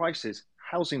indicators of prices,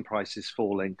 housing prices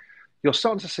falling. You're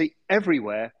starting to see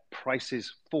everywhere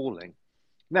prices falling.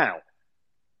 Now,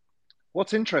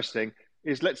 what's interesting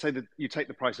is, let's say that you take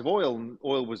the price of oil, and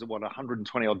oil was at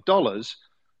 $120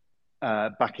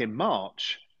 odd back in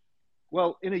March.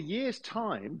 Well, in a year's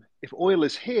time, if oil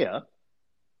is here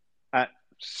at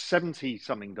 $70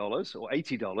 something or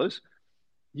 $80,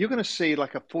 you're going to see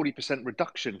like a 40%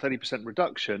 reduction, 30%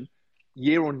 reduction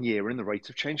year on year in the rate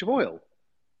of change of oil.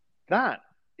 That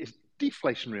is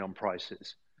deflationary on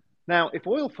prices. Now, if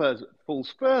oil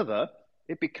falls further,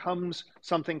 it becomes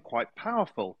something quite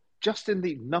powerful just in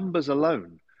the numbers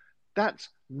alone. That's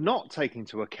not taking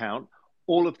into account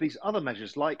all of these other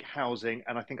measures like housing,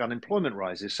 and I think unemployment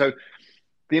rises. So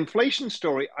the inflation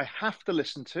story I have to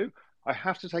listen to, I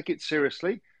have to take it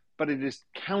seriously, but it is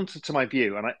counter to my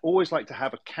view. And I always like to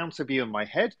have a counter view in my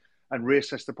head and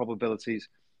reassess the probabilities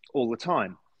all the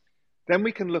time. Then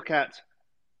we can look at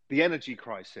the energy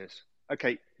crisis.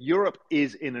 Okay, Europe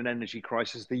is in an energy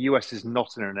crisis. The US is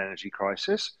not in an energy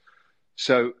crisis.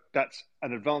 So that's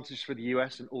an advantage for the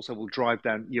US and also will drive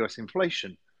down US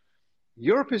inflation.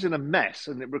 Europe is in a mess,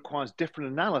 and it requires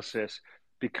different analysis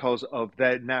because of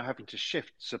their now having to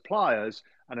shift suppliers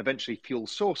and eventually fuel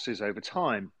sources over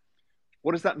time.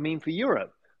 What does that mean for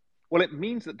Europe? Well, it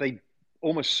means that they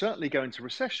almost certainly go into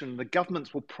recession. The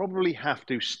governments will probably have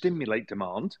to stimulate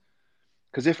demand,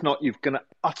 because if not, you're going to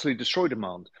utterly destroy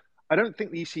demand. I don't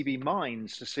think the ECB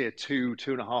minds to see a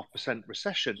 2.5%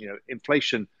 recession,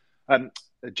 inflation,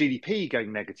 GDP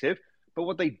going negative. But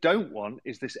what they don't want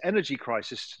is this energy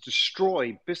crisis to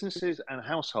destroy businesses and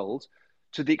households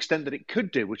to the extent that it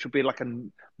could do, which would be like a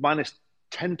minus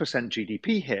 10%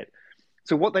 GDP hit.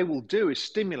 So what they will do is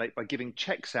stimulate by giving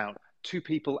checks out to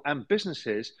people and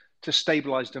businesses to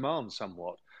stabilize demand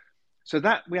somewhat. So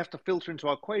that we have to filter into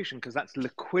our equation, because that's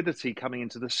liquidity coming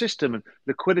into the system, and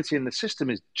liquidity in the system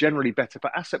is generally better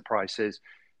for asset prices.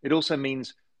 It also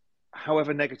means,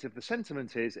 however negative the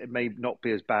sentiment is, it may not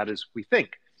be as bad as we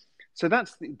think. So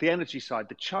that's the energy side.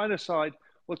 The China side,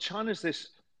 well, China's this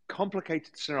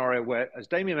complicated scenario where, as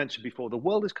Damien mentioned before, the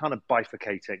world is kind of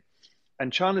bifurcating,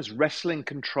 and China's wrestling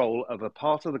control of a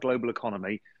part of the global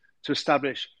economy to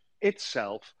establish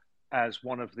itself as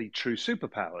one of the true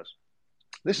superpowers.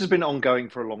 This has been ongoing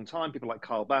for a long time. People like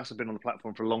Kyle Bass have been on the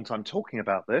platform for a long time talking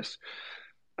about this.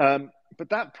 But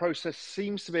that process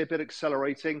seems to be a bit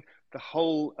accelerating.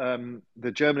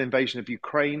 The German invasion of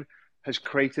Ukraine has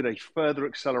created a further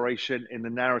acceleration in the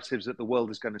narratives that the world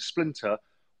is going to splinter.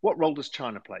 What role does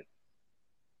China play?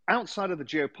 Outside of the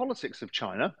geopolitics of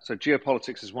China, so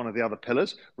geopolitics is one of the other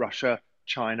pillars, Russia,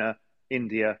 China,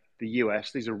 India, the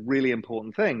US, these are really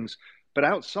important things. But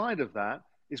outside of that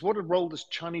is, what role does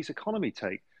Chinese economy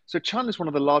take? So China is one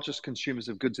of the largest consumers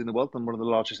of goods in the world and one of the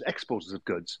largest exporters of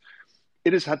goods.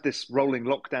 It has had this rolling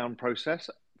lockdown process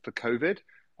for COVID,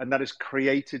 and that has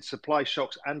created supply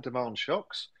shocks and demand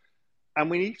shocks. And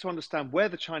we need to understand where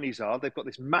the Chinese are. They've got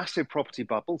this massive property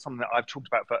bubble, something that I've talked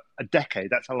about for a decade.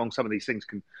 That's how long some of these things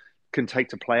can take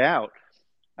to play out.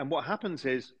 And what happens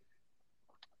is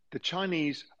the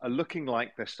Chinese are looking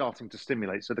like they're starting to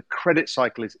stimulate. So the credit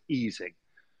cycle is easing.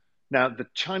 Now, the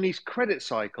Chinese credit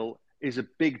cycle is a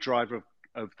big driver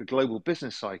of the global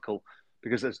business cycle,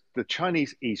 because as the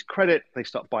Chinese ease credit, they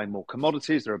start buying more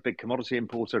commodities. They're a big commodity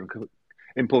importer and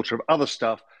importer of other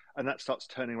stuff, and that starts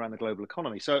turning around the global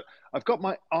economy. So I've got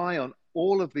my eye on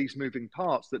all of these moving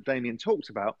parts that Damien talked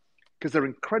about, because they're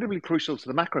incredibly crucial to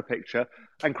the macro picture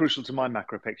and crucial to my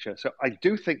macro picture. So I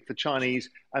do think the Chinese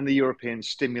and the Europeans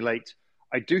stimulate.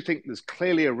 I do think there's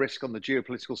clearly a risk on the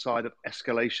geopolitical side of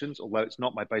escalations, although it's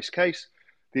not my base case.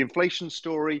 The inflation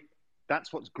story,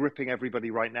 that's what's gripping everybody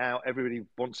right now. Everybody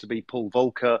wants to be Paul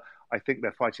Volcker. I think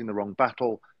they're fighting the wrong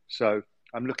battle. So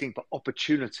I'm looking for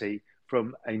opportunity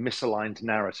from a misaligned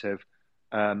narrative.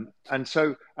 And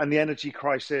the energy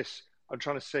crisis, I'm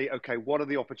trying to say, okay, what are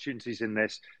the opportunities in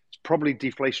this? It's probably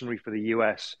deflationary for the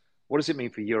US. What does it mean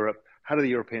for Europe? How do the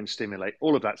Europeans stimulate?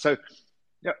 All of that. So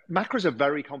macro is a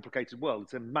very complicated world.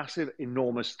 It's a massive,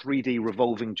 enormous 3D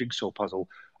revolving jigsaw puzzle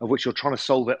of which you're trying to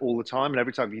solve it all the time. And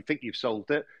every time you think you've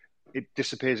solved it, it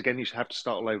disappears again. You have to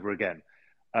start all over again.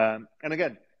 And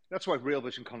again, that's why Real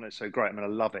Vision content is so great. I mean, I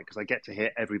love it because I get to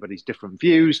hear everybody's different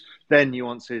views, their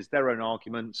nuances, their own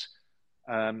arguments.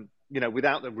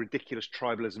 Without the ridiculous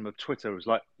tribalism of Twitter, it was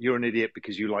like, you're an idiot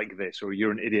because you like this, or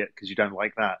you're an idiot because you don't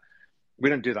like that. We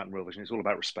don't do that in Real Vision. It's all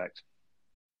about respect.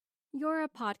 You're a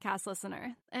podcast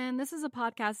listener, and this is a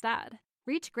podcast ad.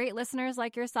 Reach great listeners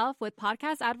like yourself with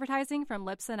podcast advertising from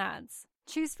Libsyn Ads.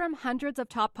 Choose from hundreds of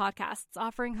top podcasts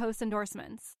offering host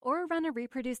endorsements, or run a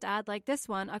reproduced ad like this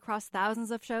one across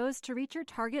thousands of shows to reach your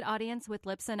target audience with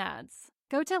Libsyn Ads.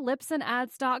 Go to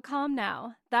libsynads.com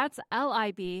now. That's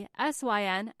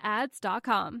LIBSYN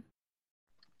ads.com.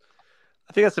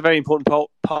 I think that's a very important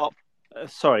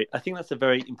I think that's a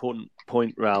very important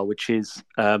point, Raoul, which is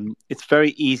it's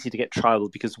very easy to get tribal,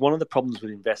 because one of the problems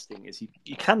with investing is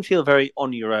you can feel very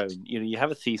on your own. You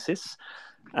have a thesis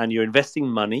and you're investing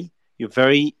money. You're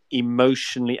very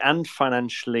emotionally and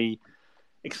financially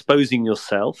exposing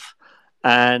yourself,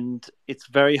 and it's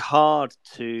very hard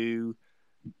to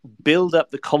build up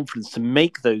the confidence to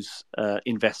make those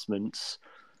investments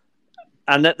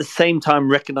and at the same time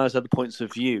recognize other points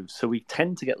of view. So we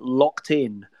tend to get locked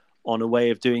in on a way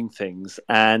of doing things,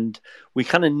 and we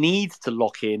kind of need to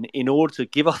lock in order to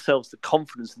give ourselves the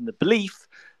confidence and the belief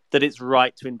that it's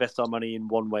right to invest our money in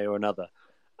one way or another.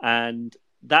 And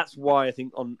that's why I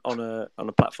think on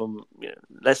a platform,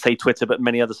 let's say Twitter, but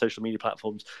many other social media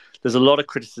platforms, there's a lot of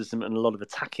criticism and a lot of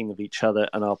attacking of each other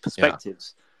and our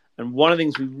perspectives. Yeah. And one of the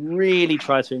things we really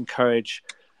try to encourage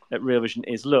at Real Vision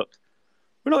is, look,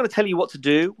 we're not going to tell you what to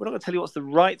do. We're not going to tell you what's the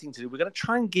right thing to do. We're going to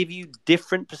try and give you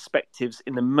different perspectives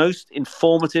in the most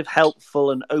informative, helpful,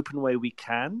 and open way we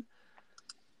can.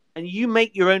 And you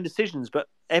make your own decisions, but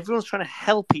everyone's trying to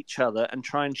help each other and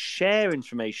try and share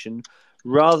information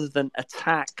rather than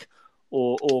attack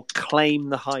or claim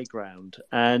the high ground.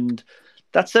 And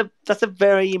that's a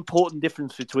very important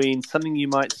difference between something you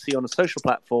might see on a social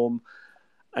platform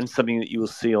and something that you will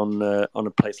see on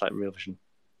a place like Real Vision.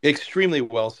 Extremely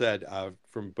well said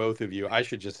from both of you. I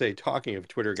should just say, talking of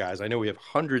Twitter, guys, I know we have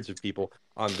hundreds of people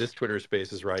on this Twitter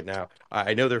Spaces right now.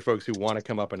 I know there are folks who want to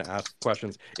come up and ask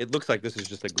questions. It looks like this is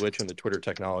just a glitch in the Twitter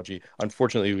technology.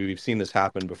 Unfortunately, we've seen this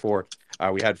happen before.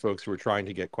 We had folks who were trying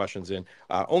to get questions in.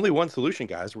 Only one solution,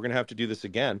 guys. We're going to have to do this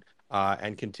again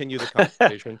and continue the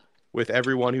conversation with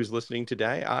everyone who's listening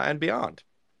today and beyond.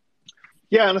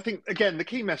 Yeah, and I think, again, the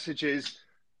key message is,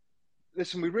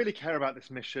 listen, we really care about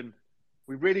this mission.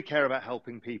 We really care about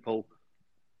helping people.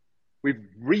 We've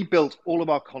rebuilt all of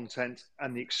our content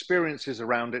and the experiences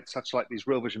around it, such like these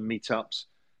Real Vision meetups.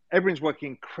 Everyone's working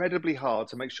incredibly hard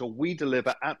to make sure we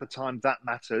deliver at the time that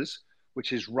matters,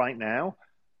 which is right now.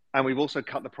 And we've also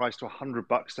cut the price to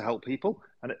 $100 to help people.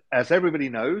 And as everybody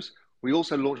knows, we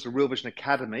also launched the Real Vision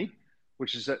Academy,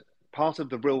 which is a part of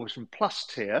the Real Vision Plus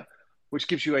tier, which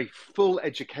gives you a full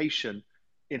education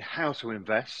in how to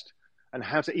invest and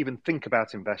how to even think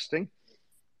about investing.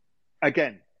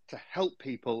 Again, to help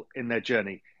people in their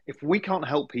journey. If we can't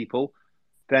help people,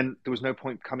 then there was no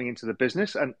point coming into the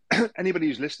business. And anybody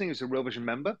who's listening who's a Real Vision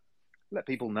member, let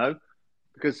people know,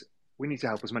 because we need to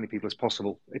help as many people as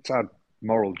possible. It's our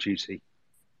moral duty.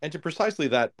 And to precisely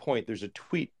that point, there's a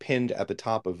tweet pinned at the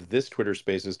top of this Twitter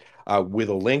Spaces with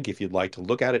a link if you'd like to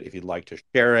look at it, if you'd like to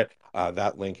share it.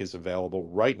 That link is available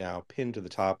right now, pinned to the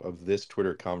top of this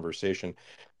Twitter conversation.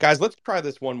 Guys, let's try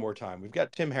this one more time. We've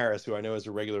got Tim Harris, who I know is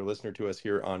a regular listener to us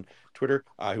here on Twitter,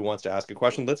 who wants to ask a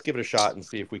question. Let's give it a shot and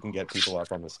see if we can get people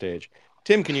up on the stage.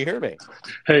 Tim, can you hear me?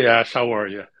 Hey, Ash, how are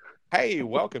you? Hey,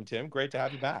 welcome, Tim. Great to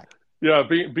have you back. Yeah,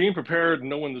 being prepared and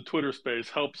knowing the Twitter space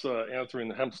helps answering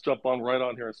the hemp jump on right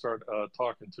on here and start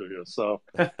talking to you. So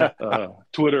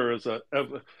Twitter is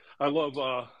I love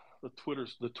the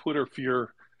Twitter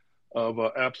fear of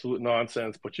absolute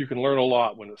nonsense, but you can learn a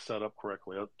lot when it's set up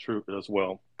correctly. That's true as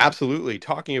well. Absolutely.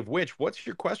 Talking of which, what's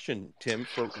your question, Tim,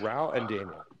 for Raul and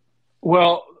Damien?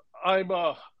 Well, I'm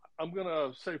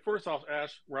gonna say first off,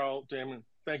 Ash, Raul, Damien,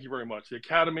 thank you very much. The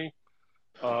Academy.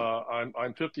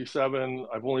 I'm 57.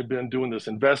 I've only been doing this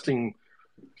investing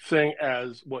thing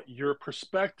as what your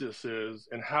prospectus is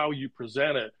and how you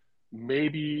present it,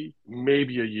 maybe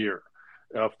a year.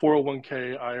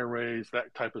 401k, IRAs,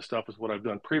 that type of stuff is what I've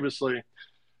done previously.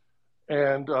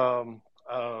 And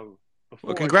well,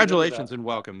 congratulations and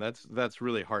welcome. That's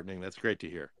really heartening. That's great to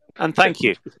hear. And thank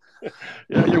you.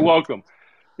 Yeah, you're welcome.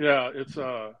 Yeah, it's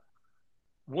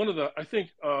one of the, I think,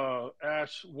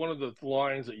 Ash, one of the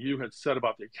lines that you had said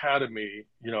about the Academy,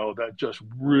 that just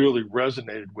really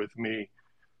resonated with me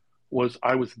was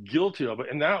I was guilty of it.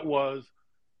 And that was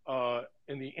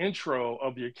in the intro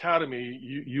of the Academy,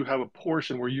 you have a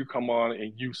portion where you come on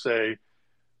and you say,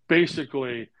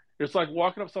 basically, it's like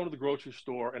walking up someone to the grocery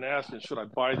store and asking, should I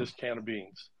buy this can of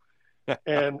beans?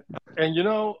 And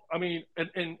I mean,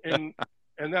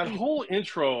 and that whole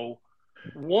intro,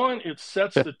 one, it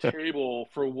sets the table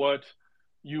for what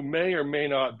you may or may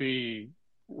not be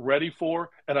ready for.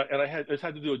 And I just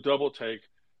had to do a double take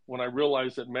when I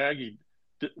realized that Maggie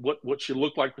did what she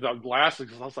looked like without glasses.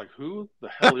 I was like, who the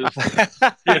hell is this?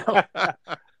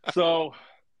 So,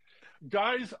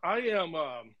 guys, I am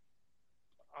a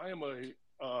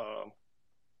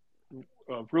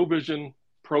Real Vision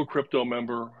Pro Crypto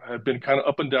member. I've been kind of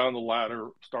up and down the ladder.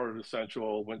 Started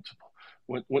Essential, went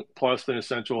Plus, then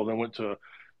Essential, then went to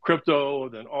crypto,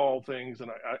 then all things,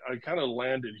 and I kind of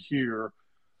landed here.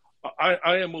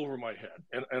 I am over my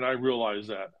head, and I realize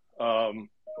that.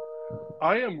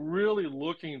 I am really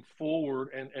looking forward,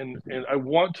 and I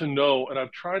want to know, and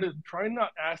I've tried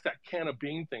not ask that can of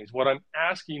bean things. What I'm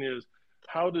asking is,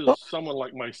 how does someone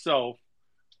like myself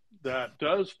that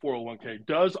does 401k,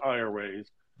 does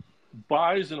IRAs,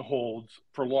 buys and holds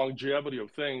for longevity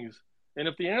of things? And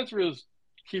if the answer is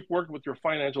keep working with your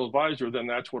financial advisor, then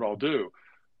that's what I'll do.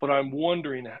 But I'm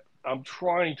wondering, I'm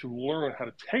trying to learn how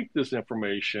to take this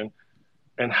information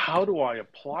and how do I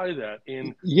apply that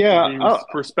in these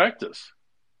prospectus?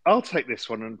 I'll take this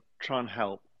one and try and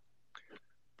help.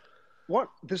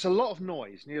 There's a lot of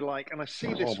noise, and you're like, and I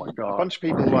see this a bunch of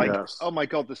people like, yes. Oh my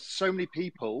God, there's so many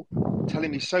people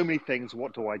telling me so many things.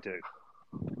 What do I do?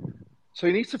 So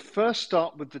you need to first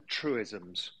start with the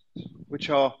truisms, which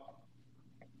are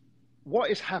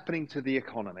what is happening to the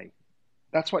economy.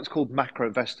 That's why it's called macro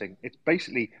investing. It's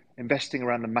basically investing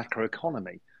around the macro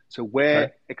economy. So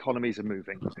where economies are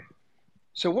moving.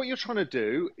 So what you're trying to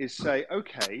do is say,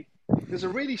 okay, there's a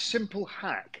really simple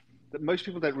hack that most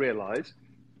people don't realize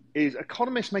is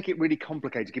economists make it really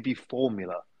complicated, give you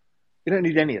formula. You don't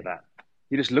need any of that.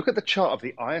 You just look at the chart of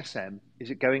the ISM.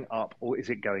 Is it going up or is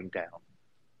it going down?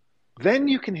 Then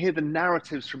you can hear the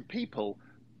narratives from people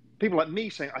like me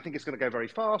saying, I think it's going to go very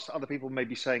fast. Other people may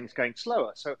be saying it's going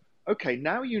slower. So, okay,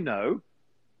 now you know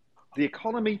the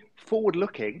economy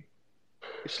forward-looking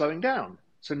is slowing down.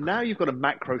 So now you've got a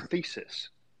macro thesis.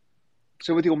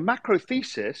 So with your macro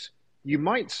thesis, you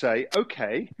might say,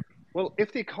 okay, well,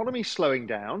 if the economy is slowing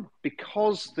down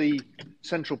because the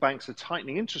central banks are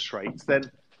tightening interest rates,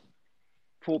 then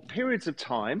for periods of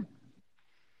time,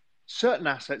 certain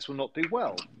assets will not do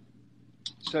well.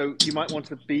 So you might want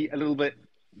to be a little bit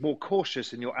more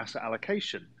cautious in your asset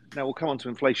allocation. Now we'll come on to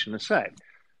inflation in a sec.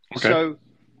 Okay. So,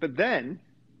 but then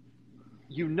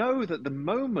you know that the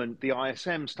moment the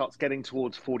ISM starts getting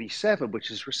towards 47,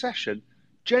 which is recession,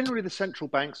 generally the central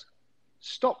banks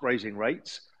stop raising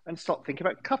rates and start thinking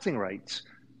about cutting rates.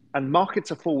 And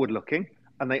markets are forward-looking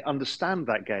and they understand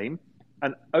that game.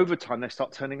 And over time, they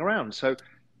start turning around. So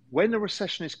when the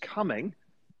recession is coming,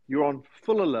 you're on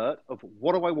full alert of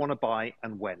what do I want to buy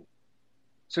and when.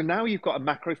 So now you've got a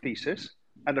macro thesis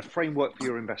and a framework for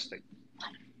your investing.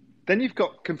 Then you've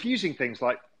got confusing things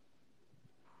like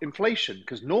inflation,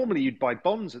 because normally you'd buy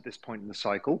bonds at this point in the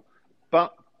cycle,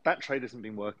 but that trade hasn't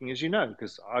been working, as you know,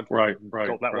 because I've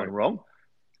got that one wrong.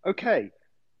 Okay,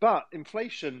 but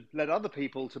inflation led other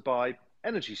people to buy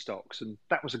energy stocks, and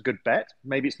that was a good bet.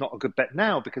 Maybe it's not a good bet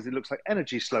now because it looks like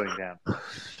energy is slowing down.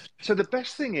 So the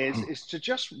best thing is to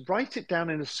just write it down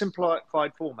in a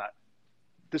simplified format.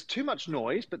 There's too much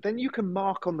noise, but then you can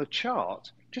mark on the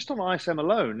chart, just on ISM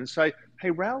alone, and say,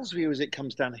 hey, Raul's view is it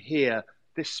comes down here,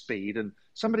 this speed, and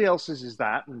somebody else's is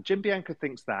that, and Jim Bianco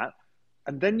thinks that.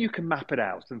 And then you can map it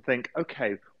out and think,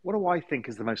 okay, what do I think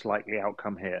is the most likely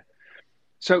outcome here?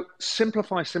 So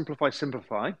simplify, simplify,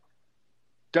 simplify.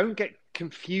 Don't get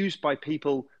confused by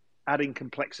people adding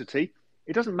complexity.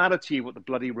 It doesn't matter to you what the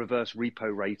bloody reverse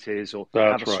repo rate is or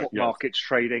how the swap market's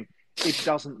trading. It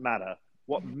doesn't matter.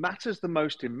 What matters the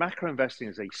most in macro investing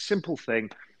is a simple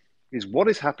thing, is what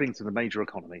is happening to the major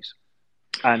economies.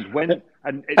 And when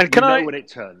when it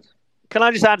turns. Can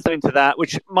I just add something to that,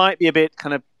 which might be a bit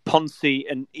kind of Ponzi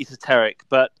and esoteric,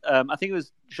 but I think it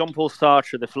was Jean-Paul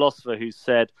Sartre, the philosopher, who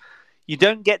said, you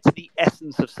don't get to the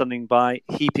essence of something by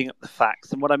heaping up the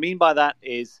facts. And what I mean by that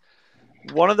is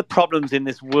one of the problems in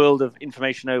this world of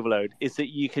information overload is that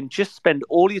you can just spend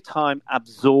all your time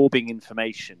absorbing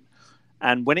information.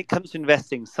 And when it comes to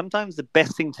investing, sometimes the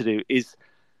best thing to do is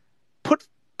put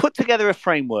together a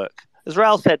framework. As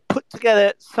Raoul said, put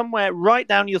together somewhere, write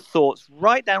down your thoughts,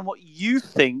 write down what you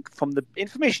think from the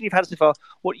information you've had so far,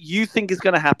 what you think is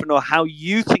going to happen or how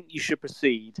you think you should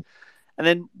proceed.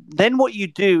 And then what you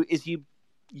do is you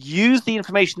use the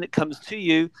information that comes to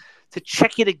you to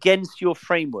check it against your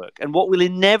framework. And what will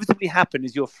inevitably happen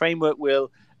is your framework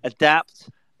will adapt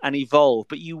and evolve,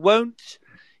 but you won't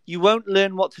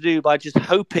learn what to do by just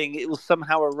hoping it will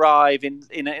somehow arrive in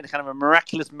a kind of a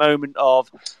miraculous moment of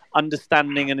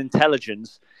understanding and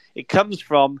intelligence. It comes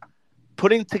from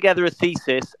putting together a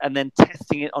thesis and then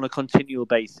testing it on a continual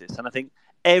basis. And I think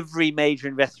every major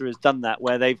investor has done that,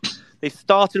 where they've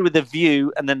started with a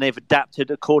view and then they've adapted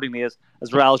accordingly, as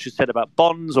Raoul just said about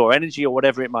bonds or energy or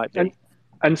whatever it might be.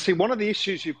 And see, one of the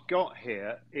issues you've got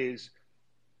here is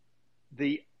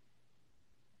the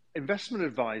investment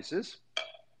advisors.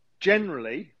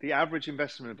 Generally, the average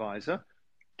investment advisor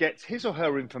gets his or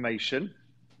her information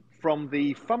from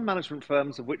the fund management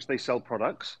firms of which they sell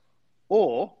products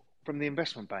or from the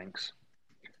investment banks.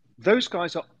 Those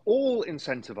guys are all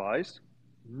incentivized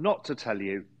not to tell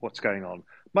you what's going on,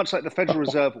 much like the Federal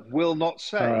Reserve will not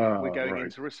say we're going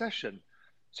into recession.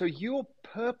 So you're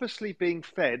purposely being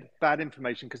fed bad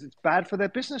information because it's bad for their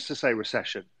business to say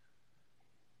recession.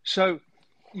 So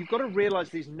you've got to realize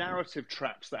these narrative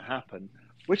traps that happen,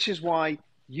 which is why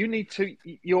you need to,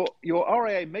 your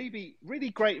RIA may be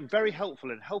really great and very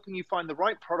helpful in helping you find the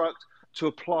right product to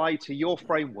apply to your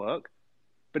framework.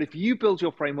 But if you build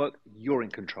your framework, you're in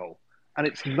control. And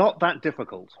it's not that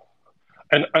difficult.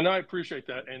 And I appreciate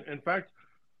that. And in fact,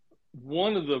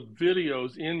 one of the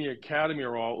videos in the Academy,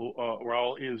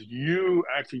 Raoul, is you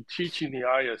actually teaching the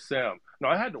ISM. Now,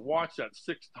 I had to watch that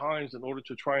 6 times in order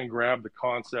to try and grab the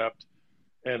concept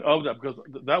and of that, because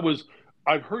that was,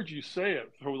 I've heard you say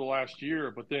it over the last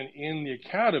year, but then in the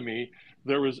Academy,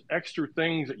 there was extra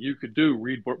things that you could do,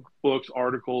 read books,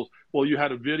 articles. Well, you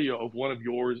had a video of one of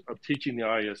yours of teaching the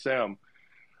ISM.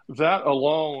 That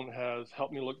alone has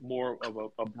helped me look more of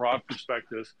a broad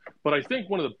perspective. But I think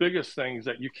one of the biggest things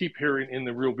that you keep hearing in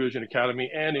the Real Vision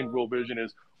Academy and in Real Vision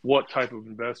is, what type of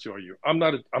investor are you? I'm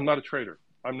not a trader.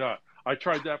 I'm not. I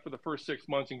tried that for the first 6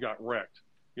 months and got wrecked.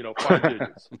 5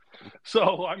 digits.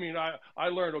 So, I mean, I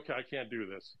learned, okay, I can't do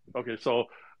this. Okay, so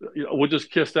we'll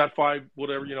just kiss that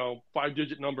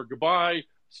 5-digit number goodbye,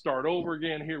 start over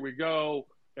again, here we go,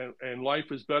 and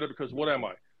life is better because what am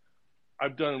I?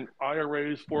 I've done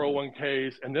IRAs,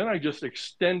 401ks, and then I just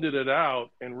extended it out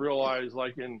and realized,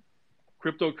 like in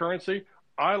cryptocurrency,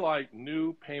 I like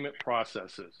new payment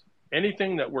processes.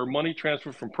 Anything that where money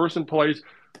transfers from person, place,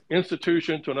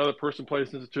 institution to another person,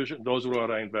 place, institution, those are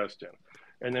what I invest in.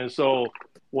 And then so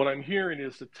what I'm hearing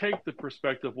is to take the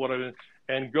perspective of what I've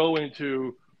and go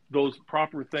into those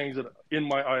proper things that in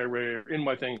my IRA or in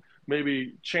my thing,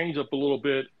 maybe change up a little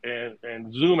bit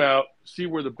and zoom out, see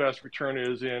where the best return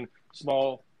is in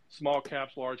small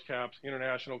caps, large caps,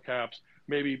 international caps,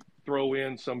 maybe throw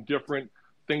in some different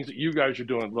things that you guys are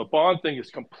doing. The bond thing is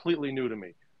completely new to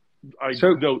me. I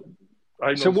know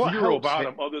zero about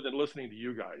them other than listening to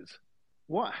you guys.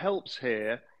 What helps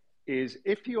here is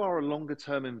if you are a longer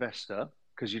term investor,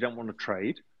 because you don't want to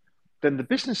trade, then the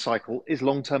business cycle is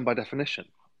long term by definition.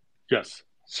 Yes.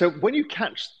 So when you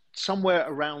catch somewhere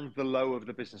around the low of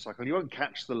the business cycle, you won't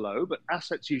catch the low, but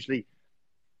assets usually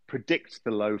predict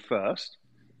the low first.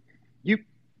 You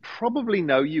probably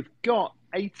know you've got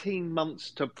 18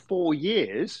 months to 4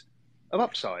 years of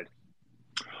upside.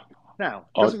 Now,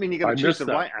 doesn't mean you're going to choose the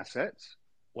right assets.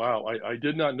 Wow, I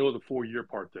did not know the 4-year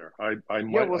part there.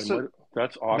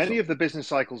 That's awesome. Many of the business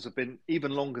cycles have been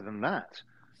even longer than that.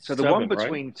 So the one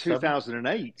between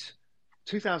 2008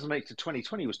 to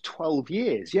 2020 was 12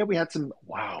 years. Yeah, we had some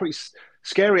pretty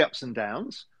scary ups and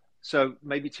downs. So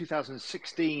maybe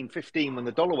 2016, 15, when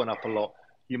the dollar went up a lot,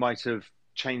 you might have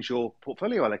changed your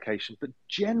portfolio allocation. But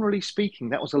generally speaking,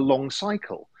 that was a long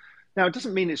cycle. Now, it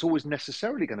doesn't mean it's always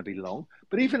necessarily going to be long,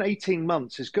 but even 18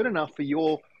 months is good enough for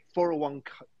your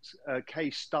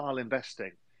 401k style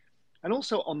investing. And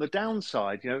also on the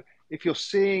downside, if you're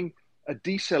seeing a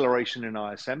deceleration in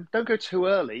ISM, don't go too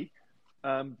early.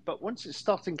 But once it's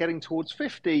starting getting towards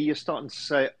 50, you're starting to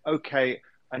say, okay,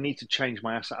 I need to change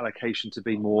my asset allocation to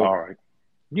be more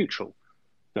neutral.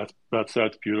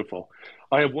 That's beautiful.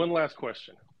 I have one last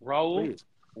question. Raul, Please.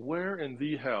 Where in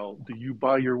the hell do you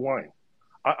buy your wine?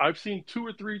 I've seen 2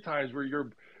 or 3 times where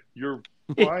you're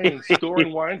buying and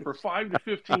storing wine for 5 to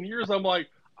 15 years. I'm like,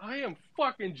 I am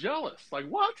fucking jealous. Like,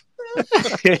 what?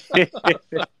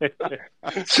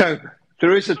 So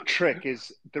there is a trick.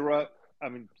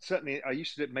 Certainly I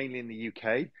used to do it mainly in the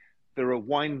UK. There are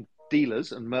wine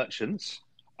dealers and merchants,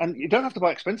 and you don't have to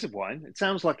buy expensive wine. It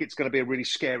sounds like it's going to be a really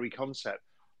scary concept,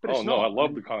 but it's not. I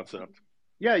love the concept.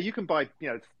 Yeah, you can buy,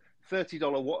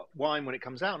 $30 wine when it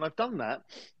comes out, and I've done that.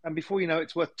 And before you know it,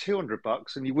 it's worth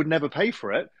 $200, and you would never pay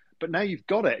for it. But now you've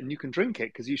got it, and you can drink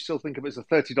it because you still think of it as a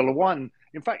 $30 wine.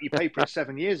 In fact, you paid for it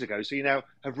 7 years ago, so you now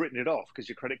have written it off because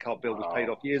your credit card bill was paid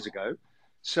off years ago.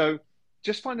 So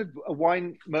just find a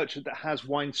wine merchant that has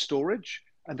wine storage,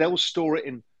 and they will store it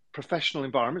in professional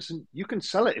environments, and you can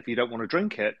sell it if you don't want to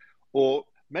drink it. Or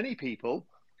many people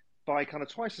buy kind of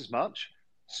twice as much,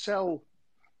 sell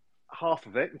half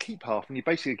of it and keep half, and you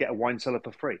basically get a wine cellar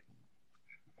for free.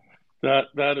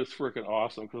 That is freaking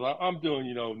awesome, because I'm doing,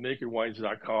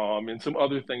 nakedwines.com and some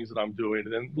other things that I'm doing,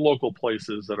 and then local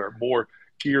places that are more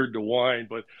geared to wine.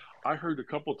 But I heard a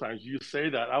couple of times you say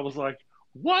that. I was like,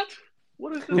 what?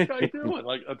 What is this guy doing?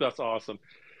 Like, that's awesome.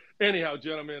 Anyhow,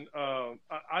 gentlemen,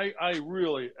 I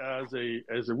really, as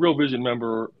a Real Vision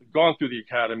member, gone through the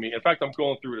academy. In fact, I'm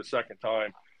going through it a second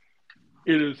time.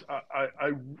 It is,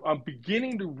 I'm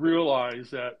beginning to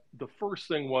realize that the first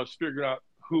thing was figuring out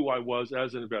who I was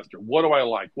as an investor. What do I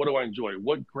like? What do I enjoy?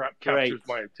 What captures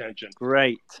my attention?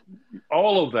 Great.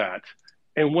 All of that.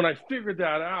 And when I figured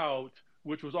that out,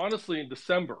 which was honestly in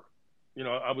December,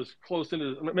 I was close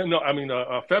into,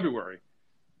 February,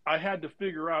 I had to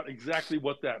figure out exactly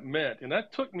what that meant. And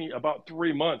that took me about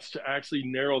 3 months to actually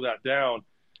narrow that down,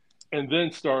 and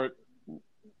then start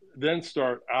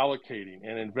allocating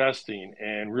and investing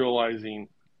and realizing,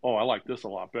 I like this a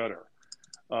lot better.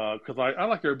 Because I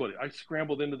like everybody. I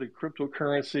scrambled into the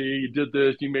cryptocurrency. You did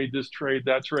this, you made this trade,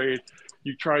 that trade.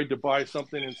 You tried to buy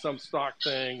something in some stock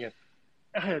thing. And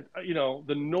I had,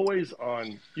 the noise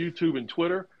on YouTube and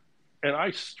Twitter, and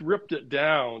I stripped it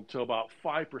down to about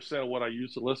 5% of what I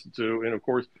used to listen to. And of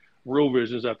course, Real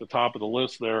Vision's at the top of the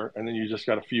list there. And then you just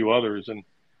got a few others. And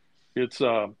it's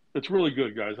really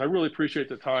good, guys. I really appreciate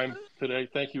the time today.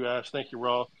 Thank you, Ash. Thank you,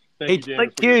 Raul. Thank you,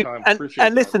 Dan, for your time.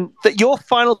 And listen, your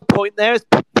final point there is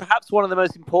perhaps one of the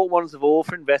most important ones of all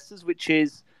for investors, which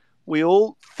is we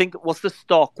all think, what's the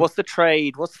stock, what's the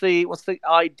trade, what's the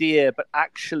idea, but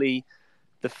actually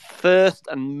the first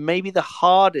and maybe the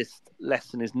hardest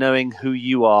lesson is knowing who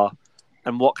you are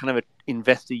and what kind of an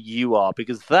investor you are,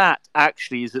 because that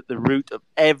actually is at the root of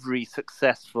every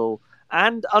successful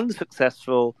and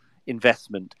unsuccessful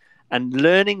investment. And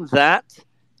learning that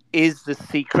is the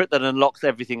secret that unlocks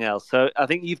everything else. So I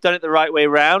think you've done it the right way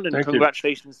around, and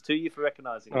congratulations to you for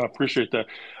recognizing it. I appreciate that.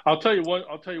 I'll tell you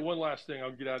one last thing.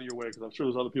 I'll get out of your way because I'm sure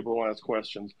there's other people who want to ask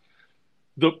questions.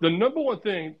 The number one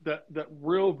thing that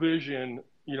Real Vision,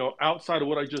 outside of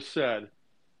what I just said,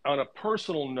 on a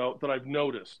personal note that I've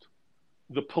noticed,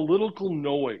 the political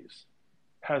noise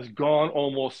has gone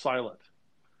almost silent.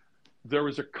 There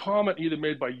was a comment either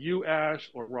made by you, Ash,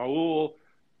 or Raul.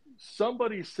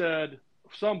 Somebody said,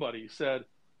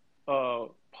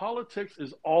 politics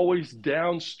is always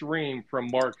downstream from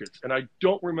markets. And I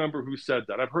don't remember who said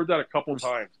that. I've heard that a couple of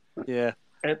times. Yeah.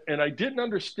 And I didn't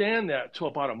understand that till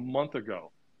about a month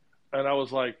ago. And I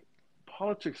was like,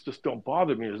 politics just don't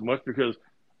bother me as much because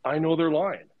I know they're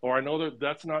lying, or I know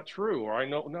that's not true, or I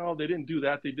know, no, they didn't do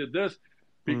that. They did this.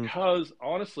 Because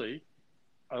honestly,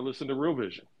 I listened to Real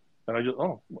Vision. And I just,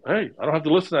 hey, I don't have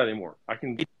to listen to that anymore. I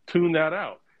can tune that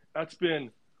out. That's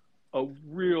been a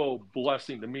real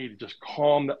blessing to me to just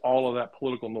calm all of that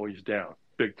political noise down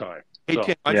big time. Hey, so,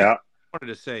 Tim, I just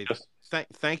wanted to say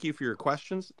thank you for your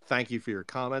questions. Thank you for your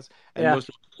comments. And most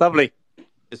lovely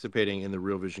participating in the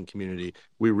Real Vision community.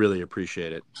 We really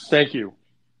appreciate it. Thank you.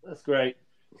 That's great.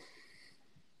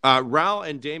 Raul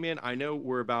and Damien, I know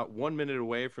we're about 1 minute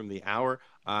away from the hour.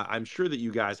 I'm sure that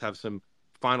you guys have some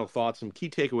final thoughts, some key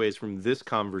takeaways from this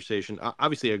conversation.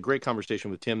 Obviously, a great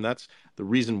conversation with Tim. That's the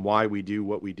reason why we do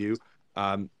what we do.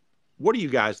 What are you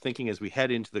guys thinking as we head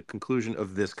into the conclusion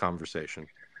of this conversation?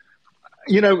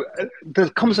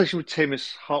 The conversation with Tim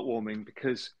is heartwarming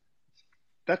because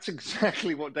that's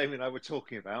exactly what Damien and I were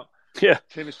talking about. Yeah.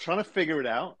 Tim is trying to figure it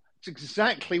out. It's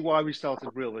exactly why we started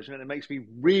Real Vision, and it makes me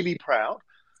really proud.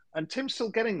 And Tim's still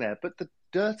getting there, but the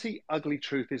dirty, ugly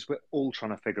truth is we're all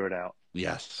trying to figure it out.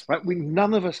 Yes. Right?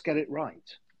 None of us get it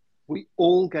right. We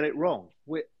all get it wrong.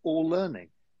 We're all learning.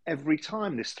 Every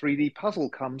time this 3D puzzle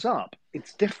comes up,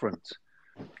 it's different.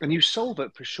 And you solve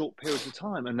it for short periods of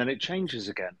time, and then it changes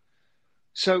again.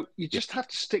 So you just have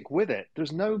to stick with it.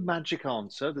 There's no magic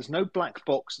answer. There's no black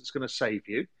box that's going to save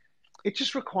you. It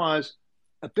just requires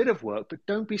a bit of work, but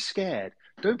don't be scared.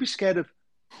 Don't be scared of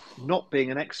not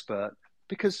being an expert,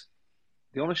 because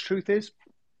the honest truth is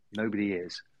nobody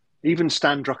is. Even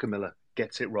Stan Druckenmiller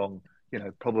gets it wrong,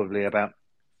 probably about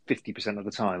 50% of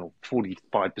the time or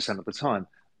 45% of the time.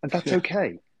 And that's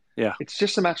okay. Yeah. It's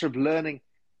just a matter of learning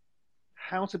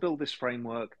how to build this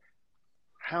framework,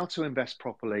 how to invest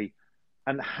properly,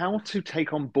 and how to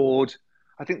take on board,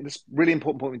 I think this really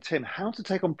important point with Tim, how to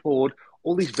take on board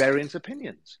all these variant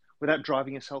opinions without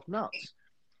driving yourself nuts.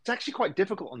 It's actually quite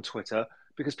difficult on Twitter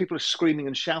because people are screaming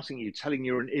and shouting at you, telling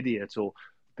you're an idiot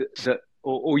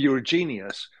or you're a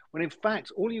genius, when in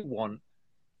fact, all you want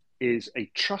is a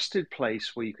trusted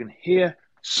place where you can hear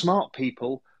smart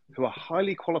people who are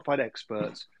highly qualified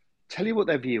experts tell you what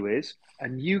their view is,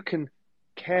 and you can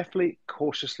carefully,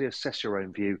 cautiously assess your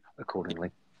own view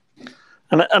accordingly.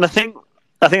 And I think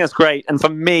that's great. And for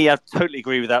me, I totally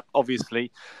agree with that,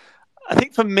 obviously. I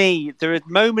think for me, there are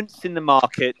moments in the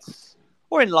markets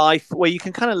or in life where you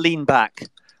can kind of lean back,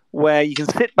 where you can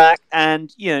sit back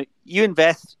and, you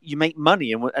invest, you make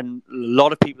money. And a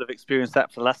lot of people have experienced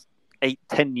that for the last 8,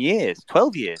 10 years,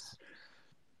 12 years.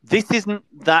 This isn't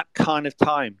that kind of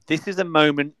time. This is a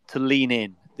moment to lean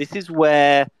in. This is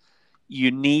where you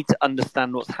need to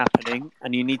understand what's happening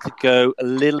and you need to go a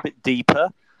little bit deeper.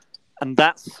 And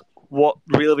that's what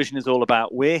Real Vision is all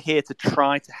about. We're here to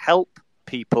try to help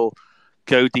people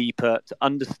go deeper, to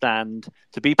understand,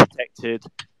 to be protected,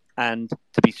 and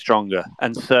to be stronger.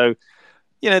 And so,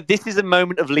 this is a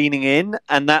moment of leaning in,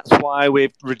 and that's why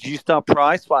we've reduced our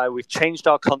price, why we've changed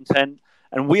our content,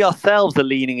 and we ourselves are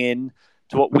leaning in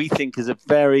to what we think is a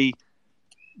very,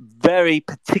 very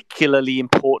particularly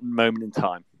important moment in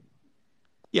time.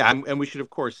 Yeah, and we should, of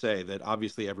course, say that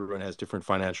obviously everyone has different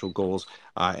financial goals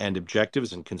and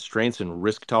objectives and constraints and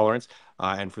risk tolerance.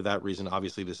 And for that reason,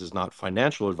 obviously, this is not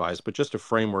financial advice, but just a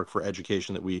framework for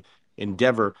education that we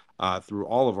endeavor through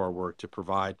all of our work to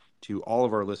provide to all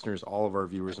of our listeners, all of our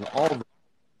viewers, and all of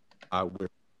where we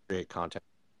create content.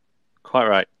 Quite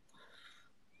right.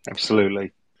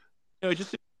 Absolutely.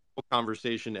 Just a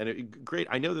conversation, and great.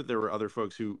 I know that there were other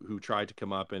folks who tried to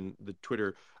come up, and the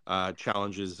Twitter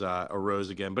challenges arose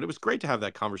again. But it was great to have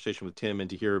that conversation with Tim and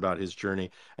to hear about his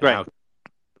journey and how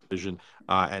vision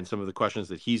and some of the questions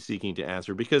that he's seeking to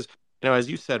answer. Because as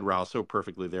you said, Raul, so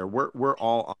perfectly there, we're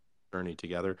all on a journey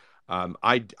together.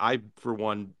 I for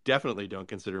one definitely don't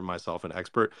consider myself an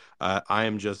expert. I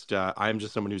am just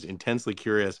someone who's intensely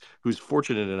curious, who's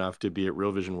fortunate enough to be at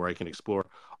Real Vision, where I can explore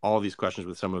all of these questions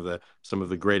with some of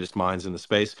the greatest minds in the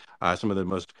space, some of the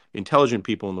most intelligent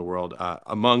people in the world,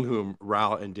 among whom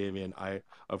Raul and Damien, I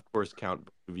of course count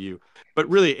both of you. But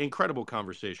really incredible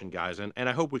conversation, guys, and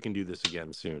I hope we can do this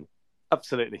again soon.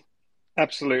 Absolutely.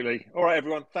 All right,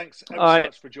 everyone. Thanks so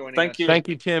much for joining us. Thank you. Thank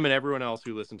you, Tim, and everyone else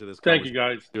who listened to this. Thank you,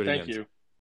 guys. Do it Thank again. you.